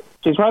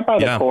 She's right by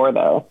the core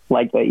though,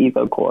 like the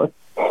Evo core.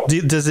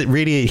 Does it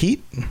radiate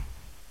heat?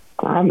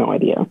 I have no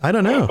idea. I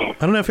don't know. I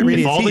don't know if it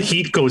radiates heat. If all the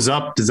heat goes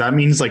up, does that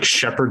mean like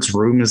Shepard's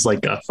room is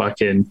like a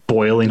fucking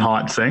boiling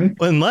hot thing?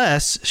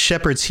 Unless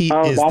Shepard's heat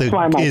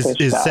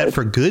is set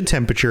for good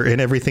temperature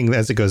and everything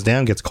as it goes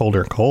down gets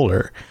colder and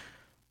colder.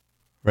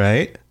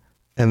 Right?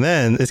 And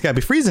then it's got to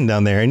be freezing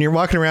down there and you're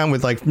walking around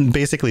with like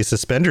basically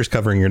suspenders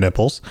covering your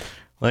nipples.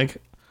 Like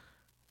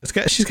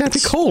she's got to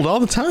be cold all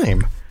the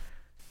time.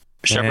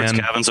 Shepard's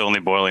cabin's only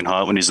boiling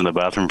hot when he's in the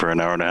bathroom for an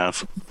hour and a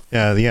half.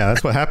 Yeah,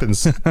 that's what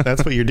happens.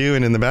 That's what you're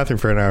doing in the bathroom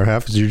for an hour and a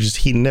half is you're just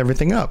heating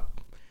everything up.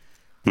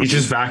 He's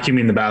just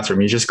vacuuming the bathroom.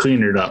 He's just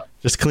cleaning it up.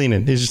 Just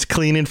cleaning. He's just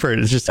cleaning for it.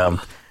 It's just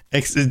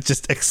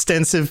just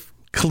extensive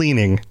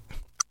cleaning.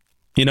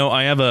 You know,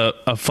 I have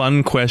a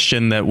fun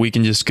question that we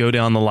can just go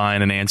down the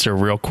line and answer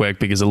real quick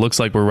because it looks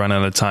like we're running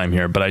out of time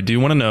here. But I do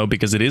want to know,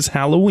 because it is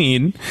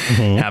Halloween.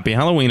 Happy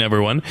Halloween,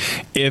 everyone.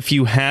 If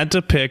you had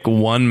to pick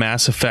one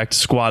Mass Effect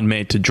squad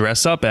mate to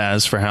dress up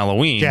as for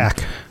Halloween,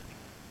 Jack,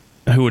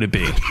 who would it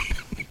be?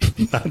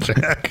 Not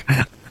Jack.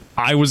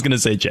 I was going to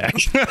say Jack.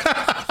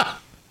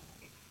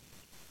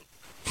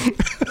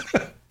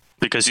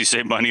 Because you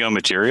save money on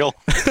material?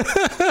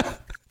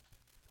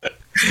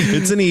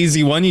 It's an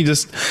easy one. You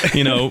just,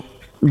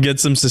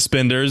 get some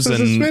suspenders.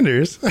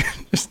 Suspenders.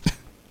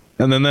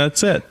 And then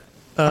that's it.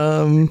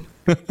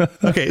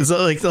 Okay,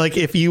 so like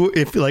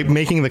if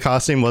making the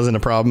costume wasn't a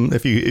problem,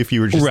 if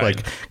you were just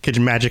like, could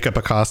you magic up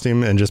a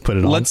costume and just put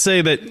it on? Let's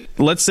say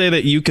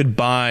that you could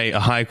buy a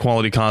high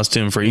quality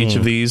costume for each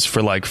of these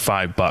for like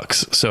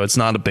 $5, so it's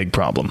not a big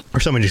problem. Or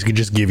someone could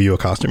just give you a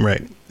costume,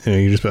 right?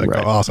 You just be like,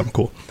 oh, awesome,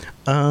 cool.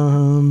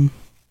 All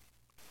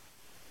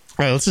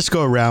right, let's just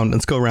go around.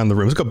 Let's go around the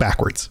room. Let's go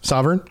backwards.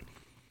 Sovereign.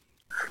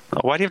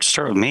 Why do you have to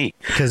start with me?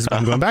 Because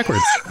I'm going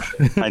backwards.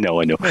 I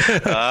know.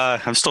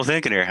 I'm still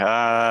thinking here.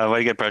 Why do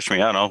you get pressure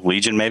me? I don't know.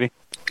 Legion, maybe?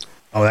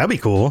 Oh, that'd be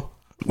cool.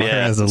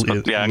 Yeah,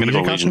 I'm going to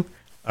go Legion.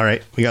 All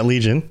right, we got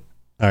Legion.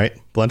 All right,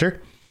 Blunter?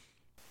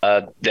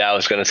 Yeah, I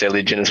was going to say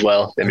Legion as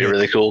well. That'd be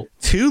really cool.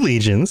 2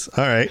 Legions.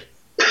 All right.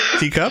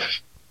 Teacup?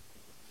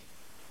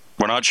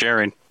 We're not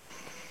sharing.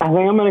 I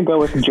think I'm going to go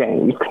with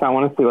James because I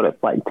want to see what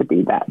it's like to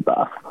be that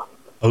buff.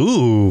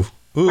 Ooh.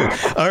 All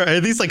right, are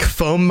these like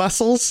foam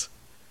muscles?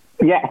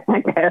 Yeah, I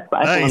guess.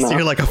 Nice.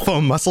 You're like a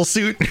foam muscle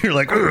suit. You're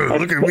like,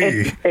 look at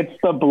me. It's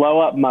the blow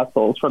up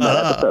muscles from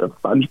that episode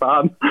of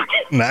SpongeBob.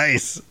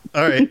 Nice.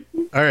 All right.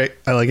 I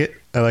like it.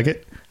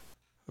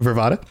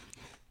 Vervada?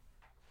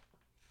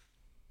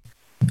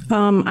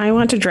 I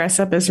want to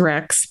dress up as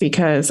Rex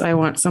because I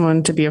want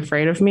someone to be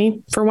afraid of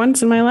me for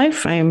once in my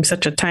life. I am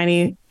such a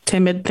tiny,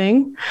 timid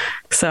thing.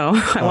 So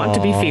I want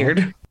to be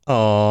feared.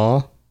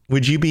 Aw.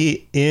 Would you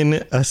be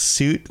in a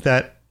suit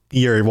that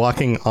you're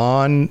walking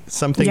on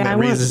something that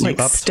raises you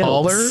up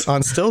taller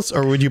on stilts,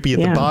 or would you be at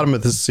the bottom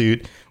of the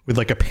suit with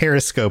like a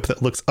periscope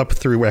that looks up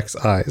through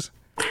Rex's eyes?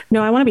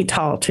 No, I want to be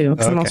tall too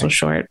because I'm also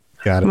short.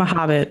 Got it. I'm a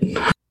hobbit.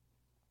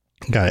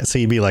 Got it. So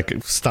you'd be like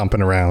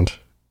stomping around.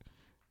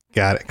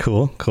 Got it.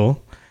 Cool.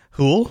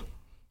 Hool?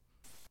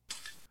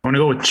 I want to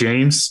go with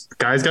James.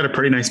 Guy's got a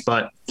pretty nice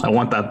butt. I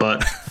want that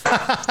butt.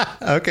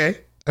 Okay.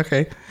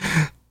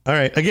 All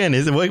right. Again,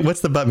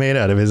 what's the butt made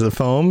out of? Is it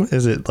foam?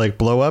 Is it like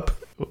blow up?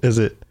 Is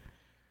it?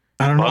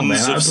 I don't know, man.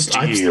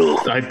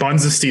 I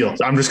buns of steel.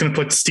 I'm just going to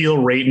put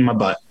steel right in my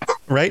butt.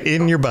 Right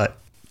in your butt.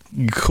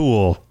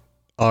 Cool.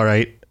 All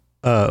right.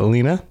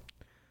 Lena?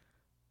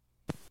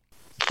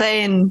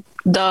 Thane.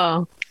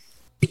 Duh.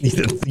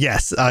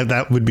 Yes,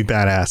 that would be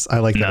badass. I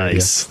like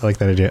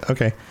that idea.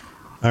 Okay.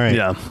 All right.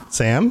 Yeah.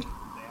 Sam?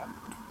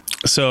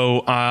 So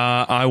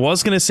I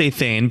was going to say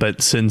Thane,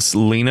 but since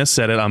Lena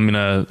said it, I'm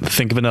going to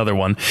think of another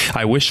one.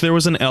 I wish there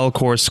was an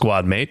Elcor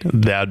squad mate.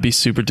 That'd be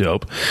super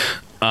dope.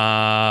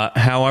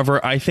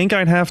 However, I think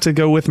I'd have to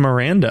go with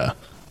Miranda.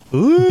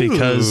 Ooh.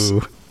 Because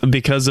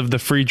of the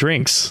free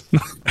drinks.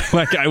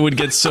 Like I would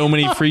get so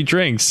many free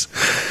drinks.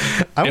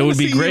 It would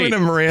be great. You in a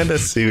Miranda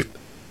suit.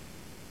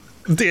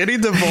 Danny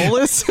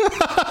DeVolis?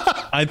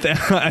 I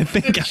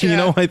think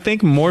I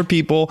think more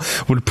people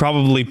would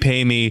probably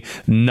pay me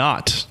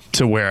not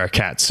to wear a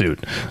cat suit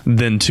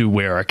than to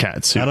wear a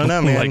cat suit. I don't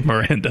know, man. Like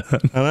Miranda. I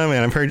don't know,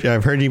 man. I've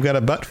heard you've got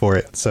a butt for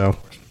it, so.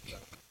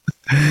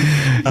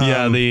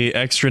 Yeah, the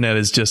extranet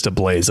is just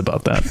ablaze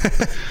about that.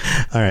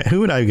 All right,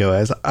 who would I go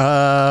as?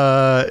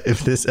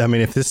 If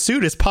this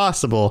suit is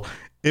possible,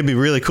 it'd be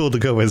really cool to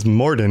go as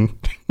Morden.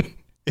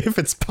 If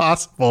it's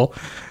possible.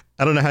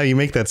 I don't know how you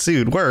make that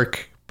suit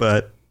work,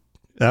 but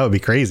that would be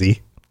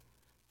crazy.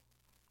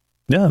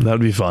 Yeah, that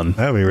would be fun.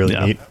 That would be really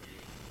neat.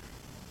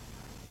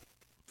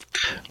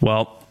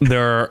 Well,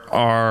 there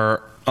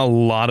are a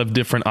lot of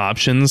different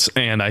options,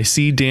 and I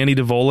see Danny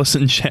DeVolis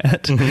in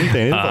chat.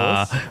 Danny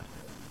DeVolis.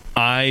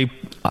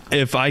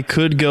 If I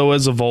could go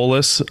as a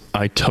Volus,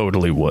 I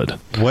totally would.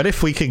 What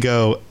if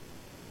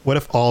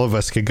all of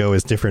us could go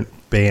as different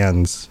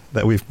bands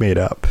that we've made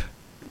up?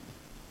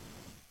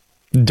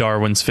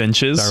 Darwin's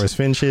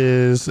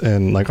Finches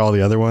and like all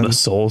the other ones. The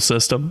Soul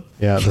System.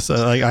 Yeah,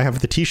 I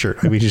have the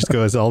t-shirt. We just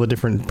go as all the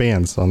different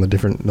bands on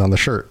the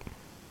shirt.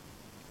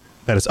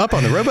 That is up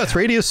on the Robots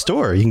Radio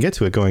store. You can get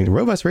to it going to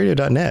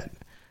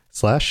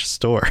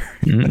robotsradio.net/store.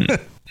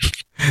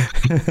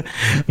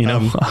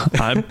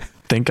 I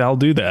think I'll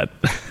do that.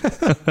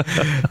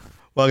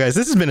 Well, guys,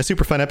 this has been a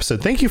super fun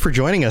episode. Thank you for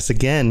joining us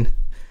again.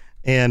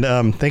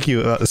 And thank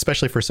you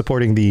especially for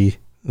supporting the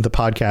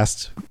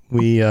podcast.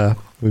 We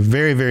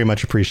very, very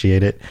much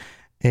appreciate it.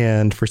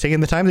 And for taking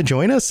the time to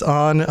join us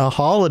on a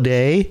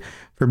holiday,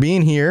 for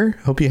being here.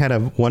 Hope you had a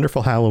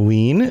wonderful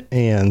Halloween,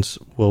 and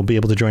will be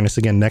able to join us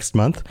again next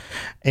month.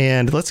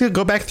 And let's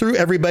go back through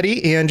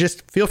everybody, and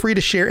just feel free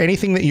to share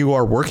anything that you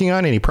are working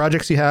on, any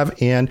projects you have.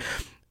 And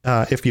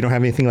if you don't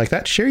have anything like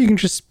that, you can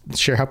just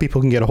share how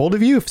people can get a hold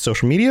of you,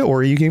 social media,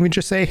 or you can even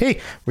just say,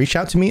 hey, reach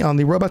out to me on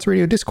the Robots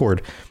Radio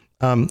Discord.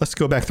 Let's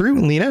go back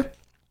through. Lena?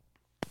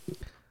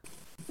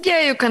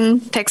 Yeah, you can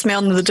text me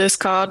on the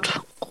Discord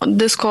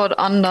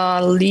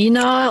under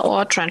Lena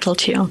or Trental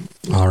Tier.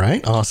 All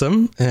right,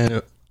 awesome.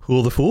 And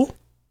Hool the Fool?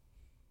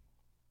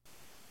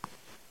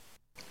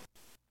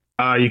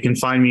 You can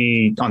find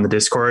me on the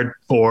Discord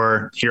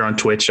or here on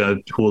Twitch,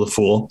 Hool the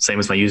Fool, same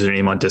as my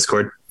username on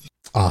Discord.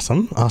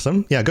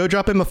 Awesome. Yeah, go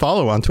drop him a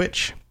follow on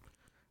Twitch.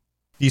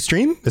 Do you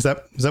stream? Is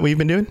that what you've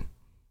been doing?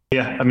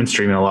 Yeah, I've been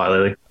streaming a lot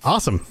lately.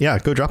 Awesome. Yeah,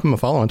 go drop him a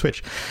follow on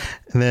Twitch.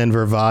 And then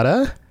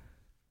Vervada.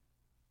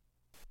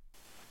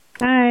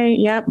 Hi.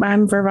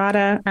 I'm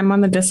Vervada. I'm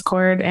on the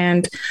Discord,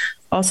 and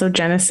also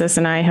Genesis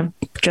and I have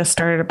just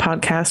started a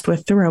podcast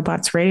with the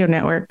Robots Radio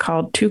Network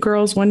called Two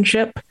Girls, One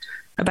Ship,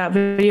 about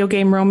video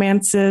game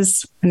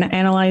romances and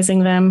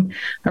analyzing them.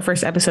 Our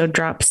first episode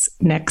drops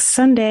next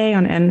Sunday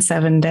on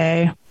N7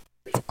 Day.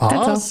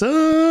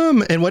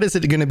 Awesome. And what is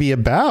it going to be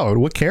about?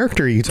 What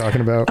character are you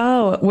talking about?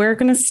 Oh, we're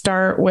going to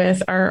start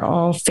with our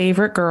all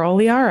favorite girl,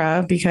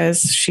 Liara,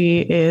 because she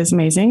is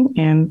amazing,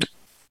 and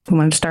we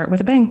want to start with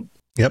a bang.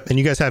 Yep. And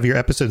you guys have your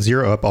episode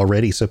 0 up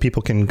already, so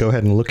people can go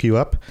ahead and look you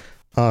up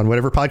on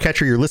whatever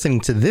podcatcher you're listening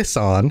to this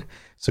on.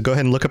 So go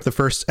ahead and look up the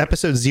first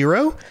episode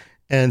 0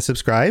 and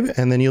subscribe,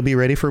 and then you'll be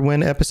ready for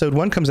when episode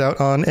 1 comes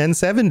out on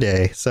N7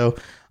 Day. So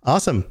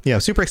awesome. Yeah,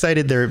 super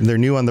excited. They're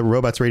new on the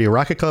Robots Radio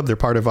Rocket Club. They're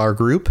part of our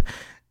group,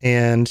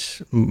 and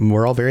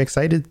we're all very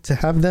excited to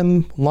have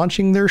them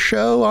launching their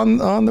show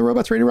on the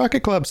Robots Radio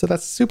Rocket Club. So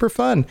that's super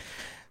fun.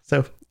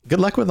 So good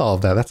luck with all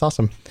of that. That's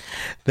awesome.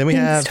 Then we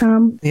Thanks,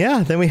 Tom.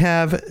 Then we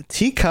have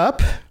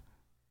Teacup.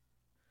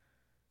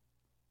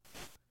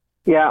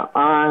 Yeah,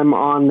 I'm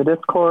on the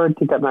Discord,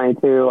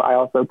 Teacup92. I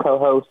also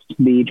co-host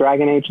the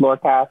Dragon Age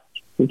Lorecast,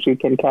 which you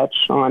can catch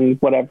on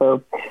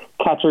whatever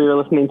catcher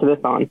you're listening to this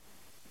on.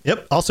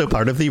 Yep. Also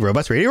part of the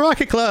Robots Radio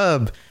Rocket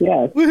Club.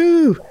 Yeah.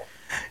 Woohoo.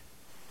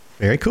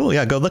 Very cool.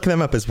 Yeah. Go look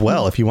them up as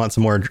well if you want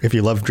some more, if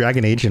you love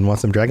Dragon Age and want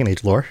some Dragon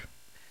Age lore.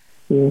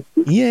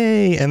 Mm-hmm.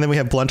 Yay. And then we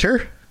have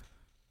Blunter.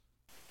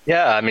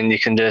 Yeah. I mean, you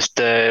can just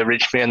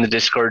reach me on the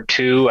Discord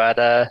too at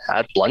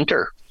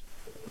Blunter.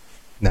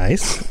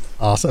 Nice.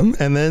 Awesome.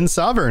 And then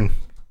Sovereign.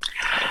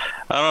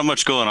 I don't have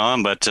much going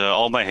on, but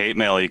all my hate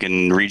mail, you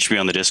can reach me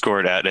on the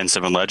Discord at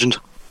N7 Legend.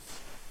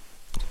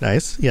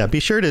 Nice. Yeah, be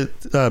sure to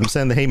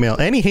send the hate mail.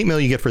 Any hate mail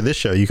you get for this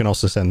show, you can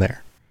also send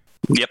there.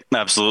 Yep,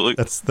 absolutely.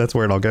 That's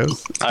where it all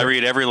goes. I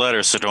read every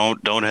letter, so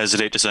don't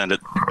hesitate to send it.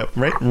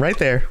 Yep, right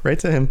there, right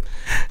to him.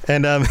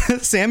 And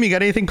Sam, you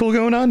got anything cool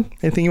going on?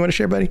 Anything you want to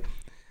share, buddy?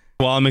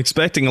 Well, I'm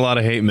expecting a lot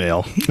of hate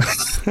mail.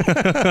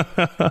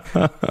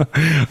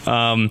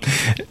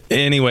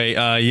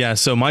 Anyway,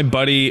 so my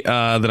buddy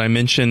that I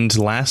mentioned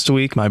last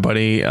week, my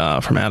buddy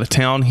from out of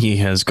town, he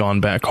has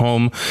gone back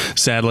home.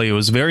 Sadly, it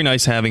was very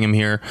nice having him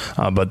here,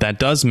 but that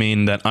does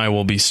mean that I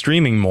will be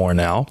streaming more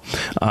now.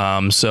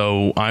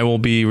 So I will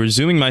be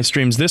resuming my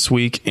streams this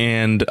week,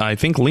 and I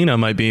think Lena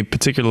might be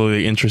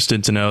particularly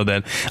interested to know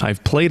that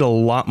I've played a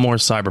lot more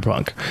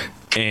Cyberpunk.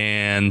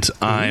 And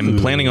I'm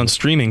planning on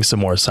streaming some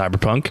more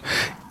Cyberpunk.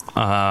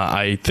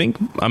 I think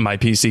my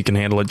PC can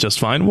handle it just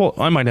fine. Well,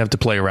 I might have to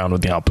play around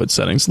with the output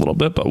settings a little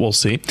bit, but we'll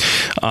see.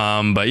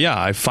 But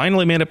yeah, I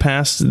finally made it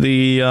past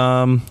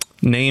the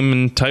name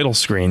and title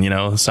screen,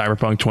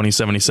 Cyberpunk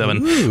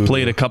 2077. Ooh.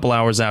 Played a couple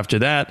hours after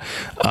that.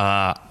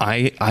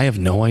 I have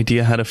no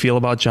idea how to feel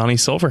about Johnny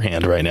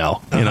Silverhand right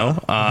now.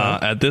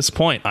 At this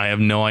point, I have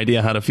no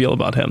idea how to feel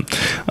about him.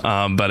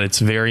 But it's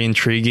very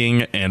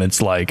intriguing, and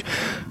it's like,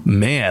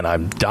 man,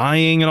 I'm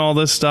dying and all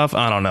this stuff.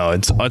 I don't know.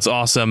 It's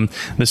awesome.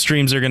 The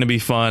streams are going to be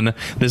fun.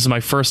 This is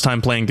my first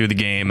time playing through the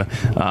game.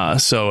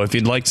 So if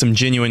you'd like some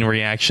genuine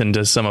reaction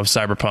to some of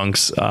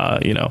Cyberpunk's,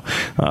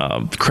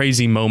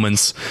 crazy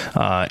moments,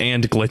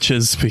 and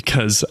glitches,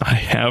 because I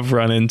have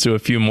run into a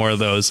few more of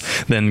those,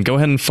 then go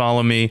ahead and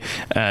follow me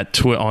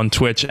on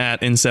Twitch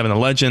at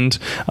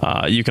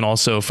N7TheLegend. You can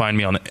also find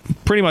me on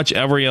pretty much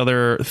every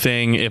other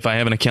thing. If I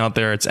have an account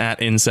there, it's at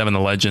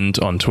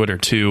N7TheLegend on Twitter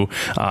too.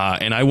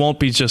 And I won't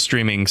be just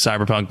streaming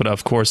Cyberpunk, but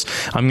of course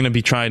I'm going to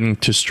be trying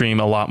to stream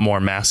a lot more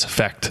Mass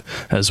Effect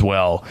as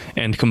well,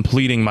 and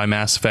completing my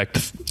Mass Effect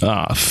 3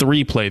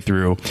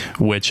 playthrough,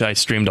 which I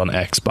streamed on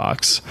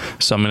Xbox.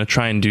 So I'm going to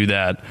try and do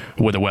that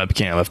with a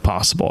webcam if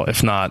possible.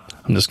 If not,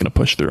 I'm just going to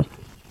push through.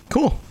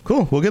 Cool.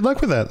 Well, good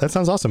luck with that. That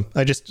sounds awesome.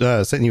 I just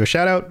sent you a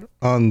shout out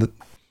on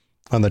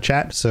the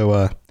chat.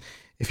 So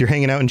if you're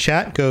hanging out in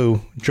chat, go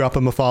drop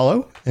them a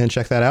follow and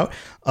check that out.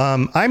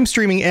 I'm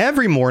streaming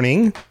every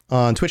morning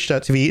on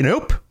twitch.tv.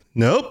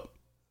 Nope.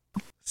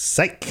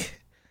 Psych.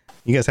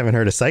 You guys haven't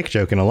heard a psych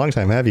joke in a long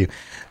time, have you?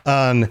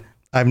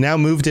 I've now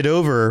moved it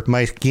over.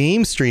 My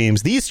game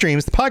streams, these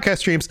streams, the podcast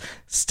streams,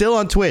 still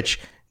on Twitch.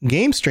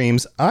 Game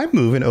streams, I'm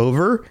moving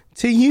over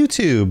to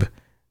YouTube.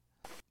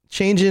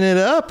 Changing it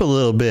up a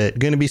little bit.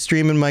 Going to be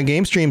streaming my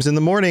game streams in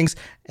the mornings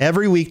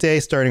every weekday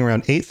starting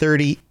around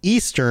 8:30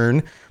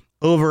 Eastern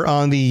over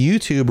on the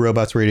YouTube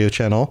Robots Radio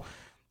channel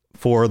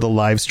for the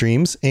live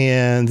streams.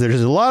 And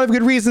there's a lot of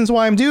good reasons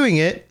why I'm doing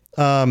it.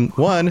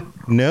 One,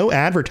 no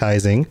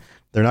advertising.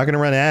 They're not going to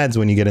run ads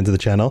when you get into the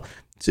channel.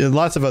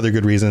 Lots of other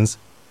good reasons.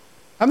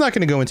 I'm not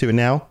going to go into it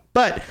now,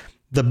 but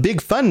the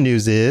big fun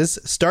news is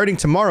starting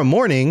tomorrow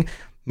morning,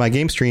 my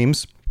game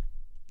streams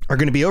are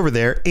going to be over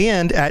there,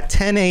 and at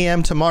 10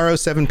 a.m. tomorrow,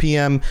 7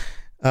 p.m.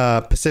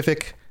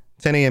 Pacific,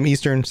 10 a.m.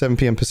 Eastern, 7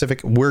 p.m.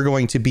 Pacific, we're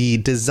going to be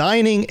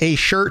designing a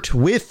shirt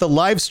with the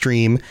live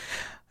stream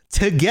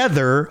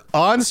together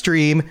on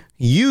stream.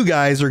 You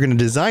guys are going to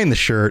design the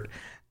shirt,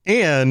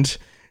 and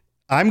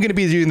I'm going to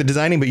be doing the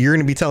designing, but you're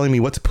going to be telling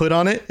me what to put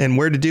on it and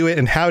where to do it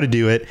and how to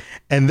do it.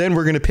 And then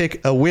we're going to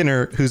pick a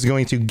winner who's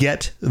going to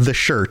get the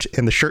shirt,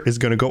 and the shirt is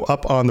going to go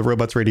up on the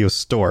Robots Radio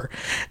store.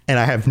 And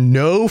I have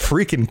no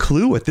freaking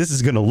clue what this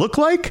is going to look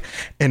like.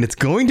 And it's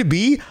going to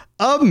be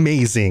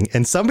amazing.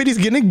 And somebody's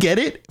going to get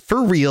it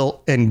for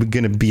real and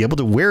going to be able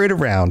to wear it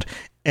around.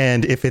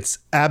 And if it's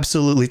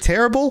absolutely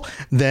terrible,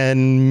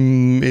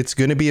 then it's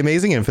going to be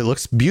amazing. And if it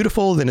looks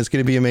beautiful, then it's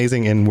going to be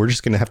amazing. And we're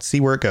just going to have to see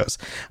where it goes.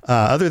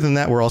 Other than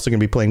that, we're also going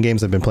to be playing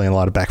games. I've been playing a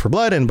lot of Back 4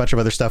 Blood and a bunch of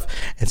other stuff.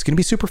 It's going to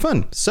be super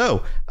fun.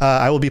 So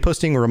I will be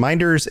posting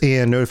reminders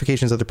and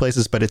notifications other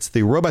places, but it's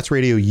the Robots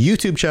Radio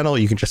YouTube channel.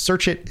 You can just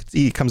search it.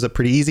 It comes up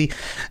pretty easy.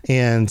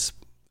 And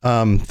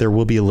there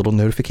will be a little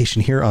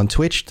notification here on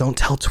Twitch. Don't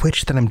tell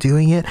Twitch that I'm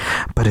doing it,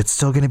 but it's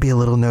still going to be a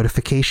little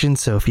notification.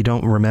 So if you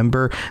don't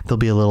remember, there'll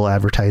be a little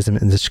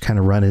advertisement and just kind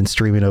of run and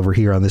streaming over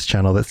here on this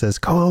channel that says,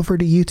 go over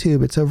to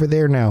YouTube. It's over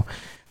there now.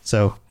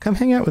 So come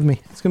hang out with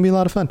me. It's going to be a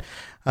lot of fun.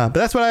 But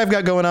that's what I've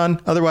got going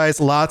on. Otherwise,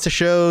 lots of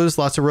shows,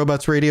 lots of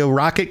Robots Radio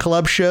Rocket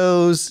Club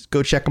shows.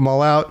 Go check them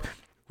all out.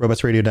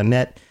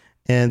 robotsradio.net.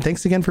 And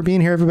thanks again for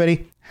being here,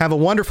 everybody. Have a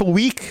wonderful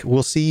week.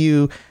 We'll see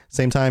you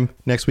same time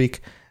next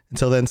week.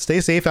 Until then, stay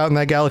safe out in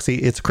that galaxy.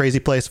 It's a crazy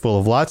place full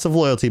of lots of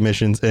loyalty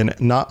missions, and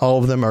not all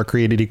of them are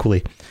created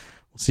equally.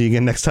 We'll see you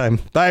again next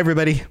time. Bye,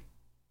 everybody.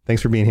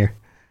 Thanks for being here.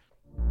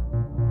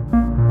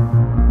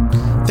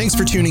 Thanks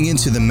for tuning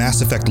into the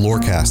Mass Effect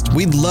Lorecast.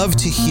 We'd love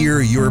to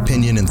hear your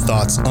opinion and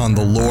thoughts on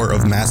the lore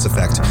of Mass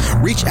Effect.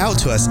 Reach out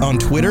to us on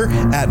Twitter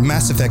at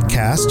Mass Effect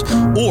Cast,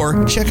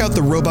 or check out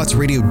the Robots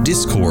Radio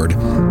Discord.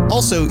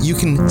 Also, you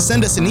can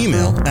send us an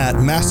email at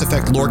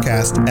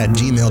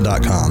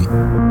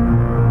masseffectlorecast@gmail.com.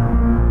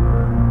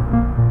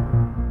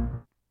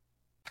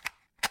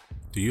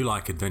 Do you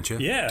like adventure?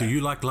 Yeah. Do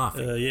you like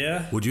laughing?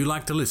 Yeah. Would you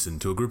like to listen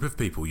to a group of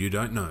people you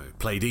don't know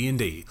play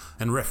D&D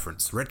and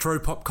reference retro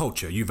pop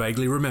culture you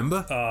vaguely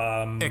remember?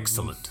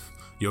 Excellent.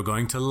 You're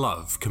going to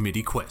love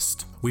Committee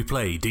Quest. We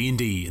play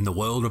D&D in the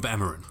world of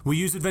Amarin. We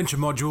use adventure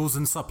modules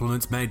and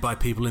supplements made by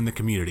people in the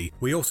community.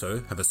 We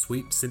also have a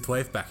sweet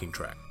synthwave backing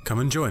track. Come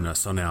and join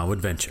us on our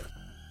adventure.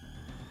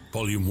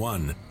 Volume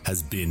 1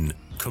 has been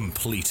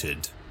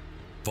completed.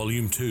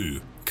 Volume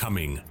 2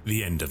 coming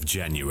the end of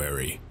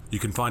January. You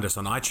can find us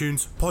on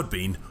iTunes,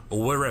 Podbean,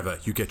 or wherever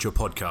you get your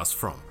podcasts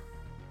from.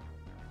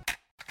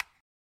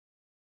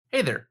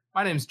 Hey there,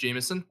 my name's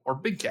Jameson, or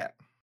Big Cat.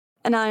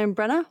 And I am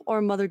Brenna,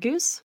 or Mother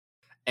Goose.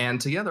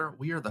 And together,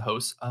 we are the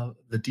hosts of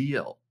the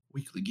DL,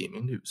 Weekly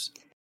Gaming News.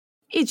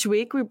 Each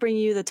week, we bring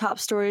you the top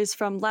stories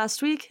from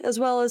last week, as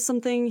well as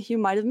something you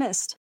might have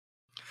missed.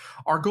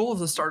 Our goal is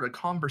to start a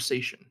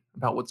conversation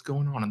about what's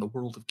going on in the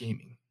world of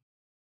gaming.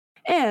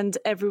 And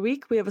every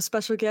week, we have a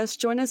special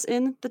guest join us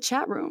in the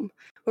chat room,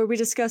 where we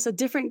discuss a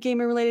different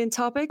gaming-related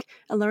topic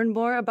and learn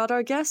more about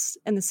our guests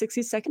in the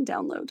 60-second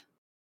download.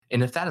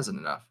 And if that isn't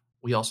enough,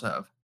 we also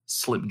have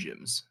Slim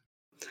Jims.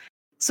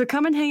 So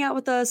come and hang out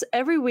with us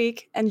every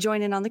week and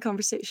join in on the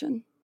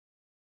conversation.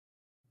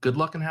 Good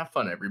luck and have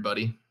fun,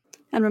 everybody.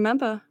 And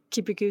remember,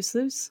 keep your goose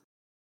loose.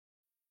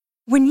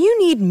 When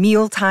you need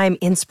mealtime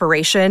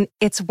inspiration,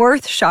 it's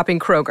worth shopping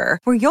Kroger,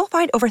 where you'll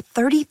find over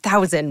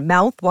 30,000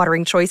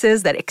 mouth-watering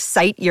choices that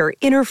excite your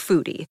inner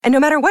foodie. And no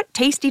matter what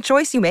tasty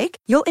choice you make,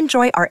 you'll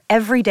enjoy our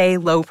everyday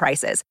low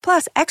prices,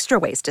 plus extra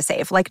ways to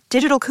save, like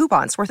digital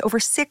coupons worth over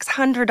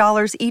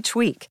 $600 each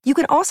week. You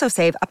can also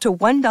save up to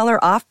 $1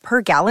 off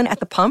per gallon at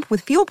the pump with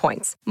fuel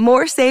points.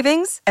 More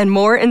savings and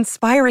more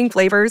inspiring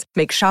flavors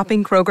make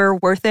shopping Kroger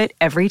worth it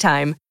every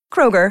time.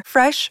 Kroger,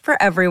 fresh for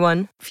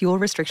everyone. Fuel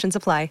restrictions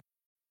apply.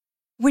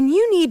 When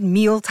you need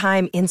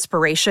mealtime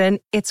inspiration,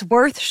 it's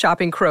worth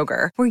shopping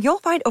Kroger, where you'll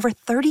find over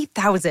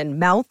 30,000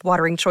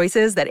 mouth-watering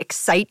choices that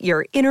excite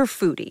your inner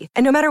foodie.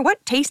 And no matter what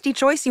tasty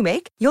choice you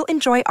make, you'll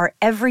enjoy our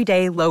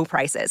everyday low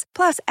prices,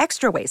 plus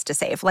extra ways to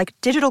save, like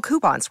digital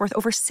coupons worth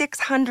over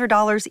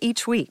 $600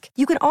 each week.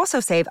 You can also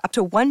save up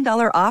to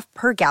 $1 off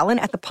per gallon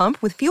at the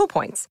pump with fuel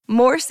points.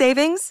 More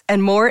savings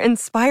and more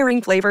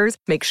inspiring flavors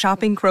make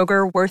shopping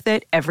Kroger worth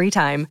it every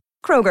time.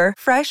 Kroger,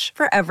 fresh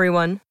for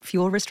everyone.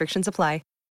 Fuel restrictions apply.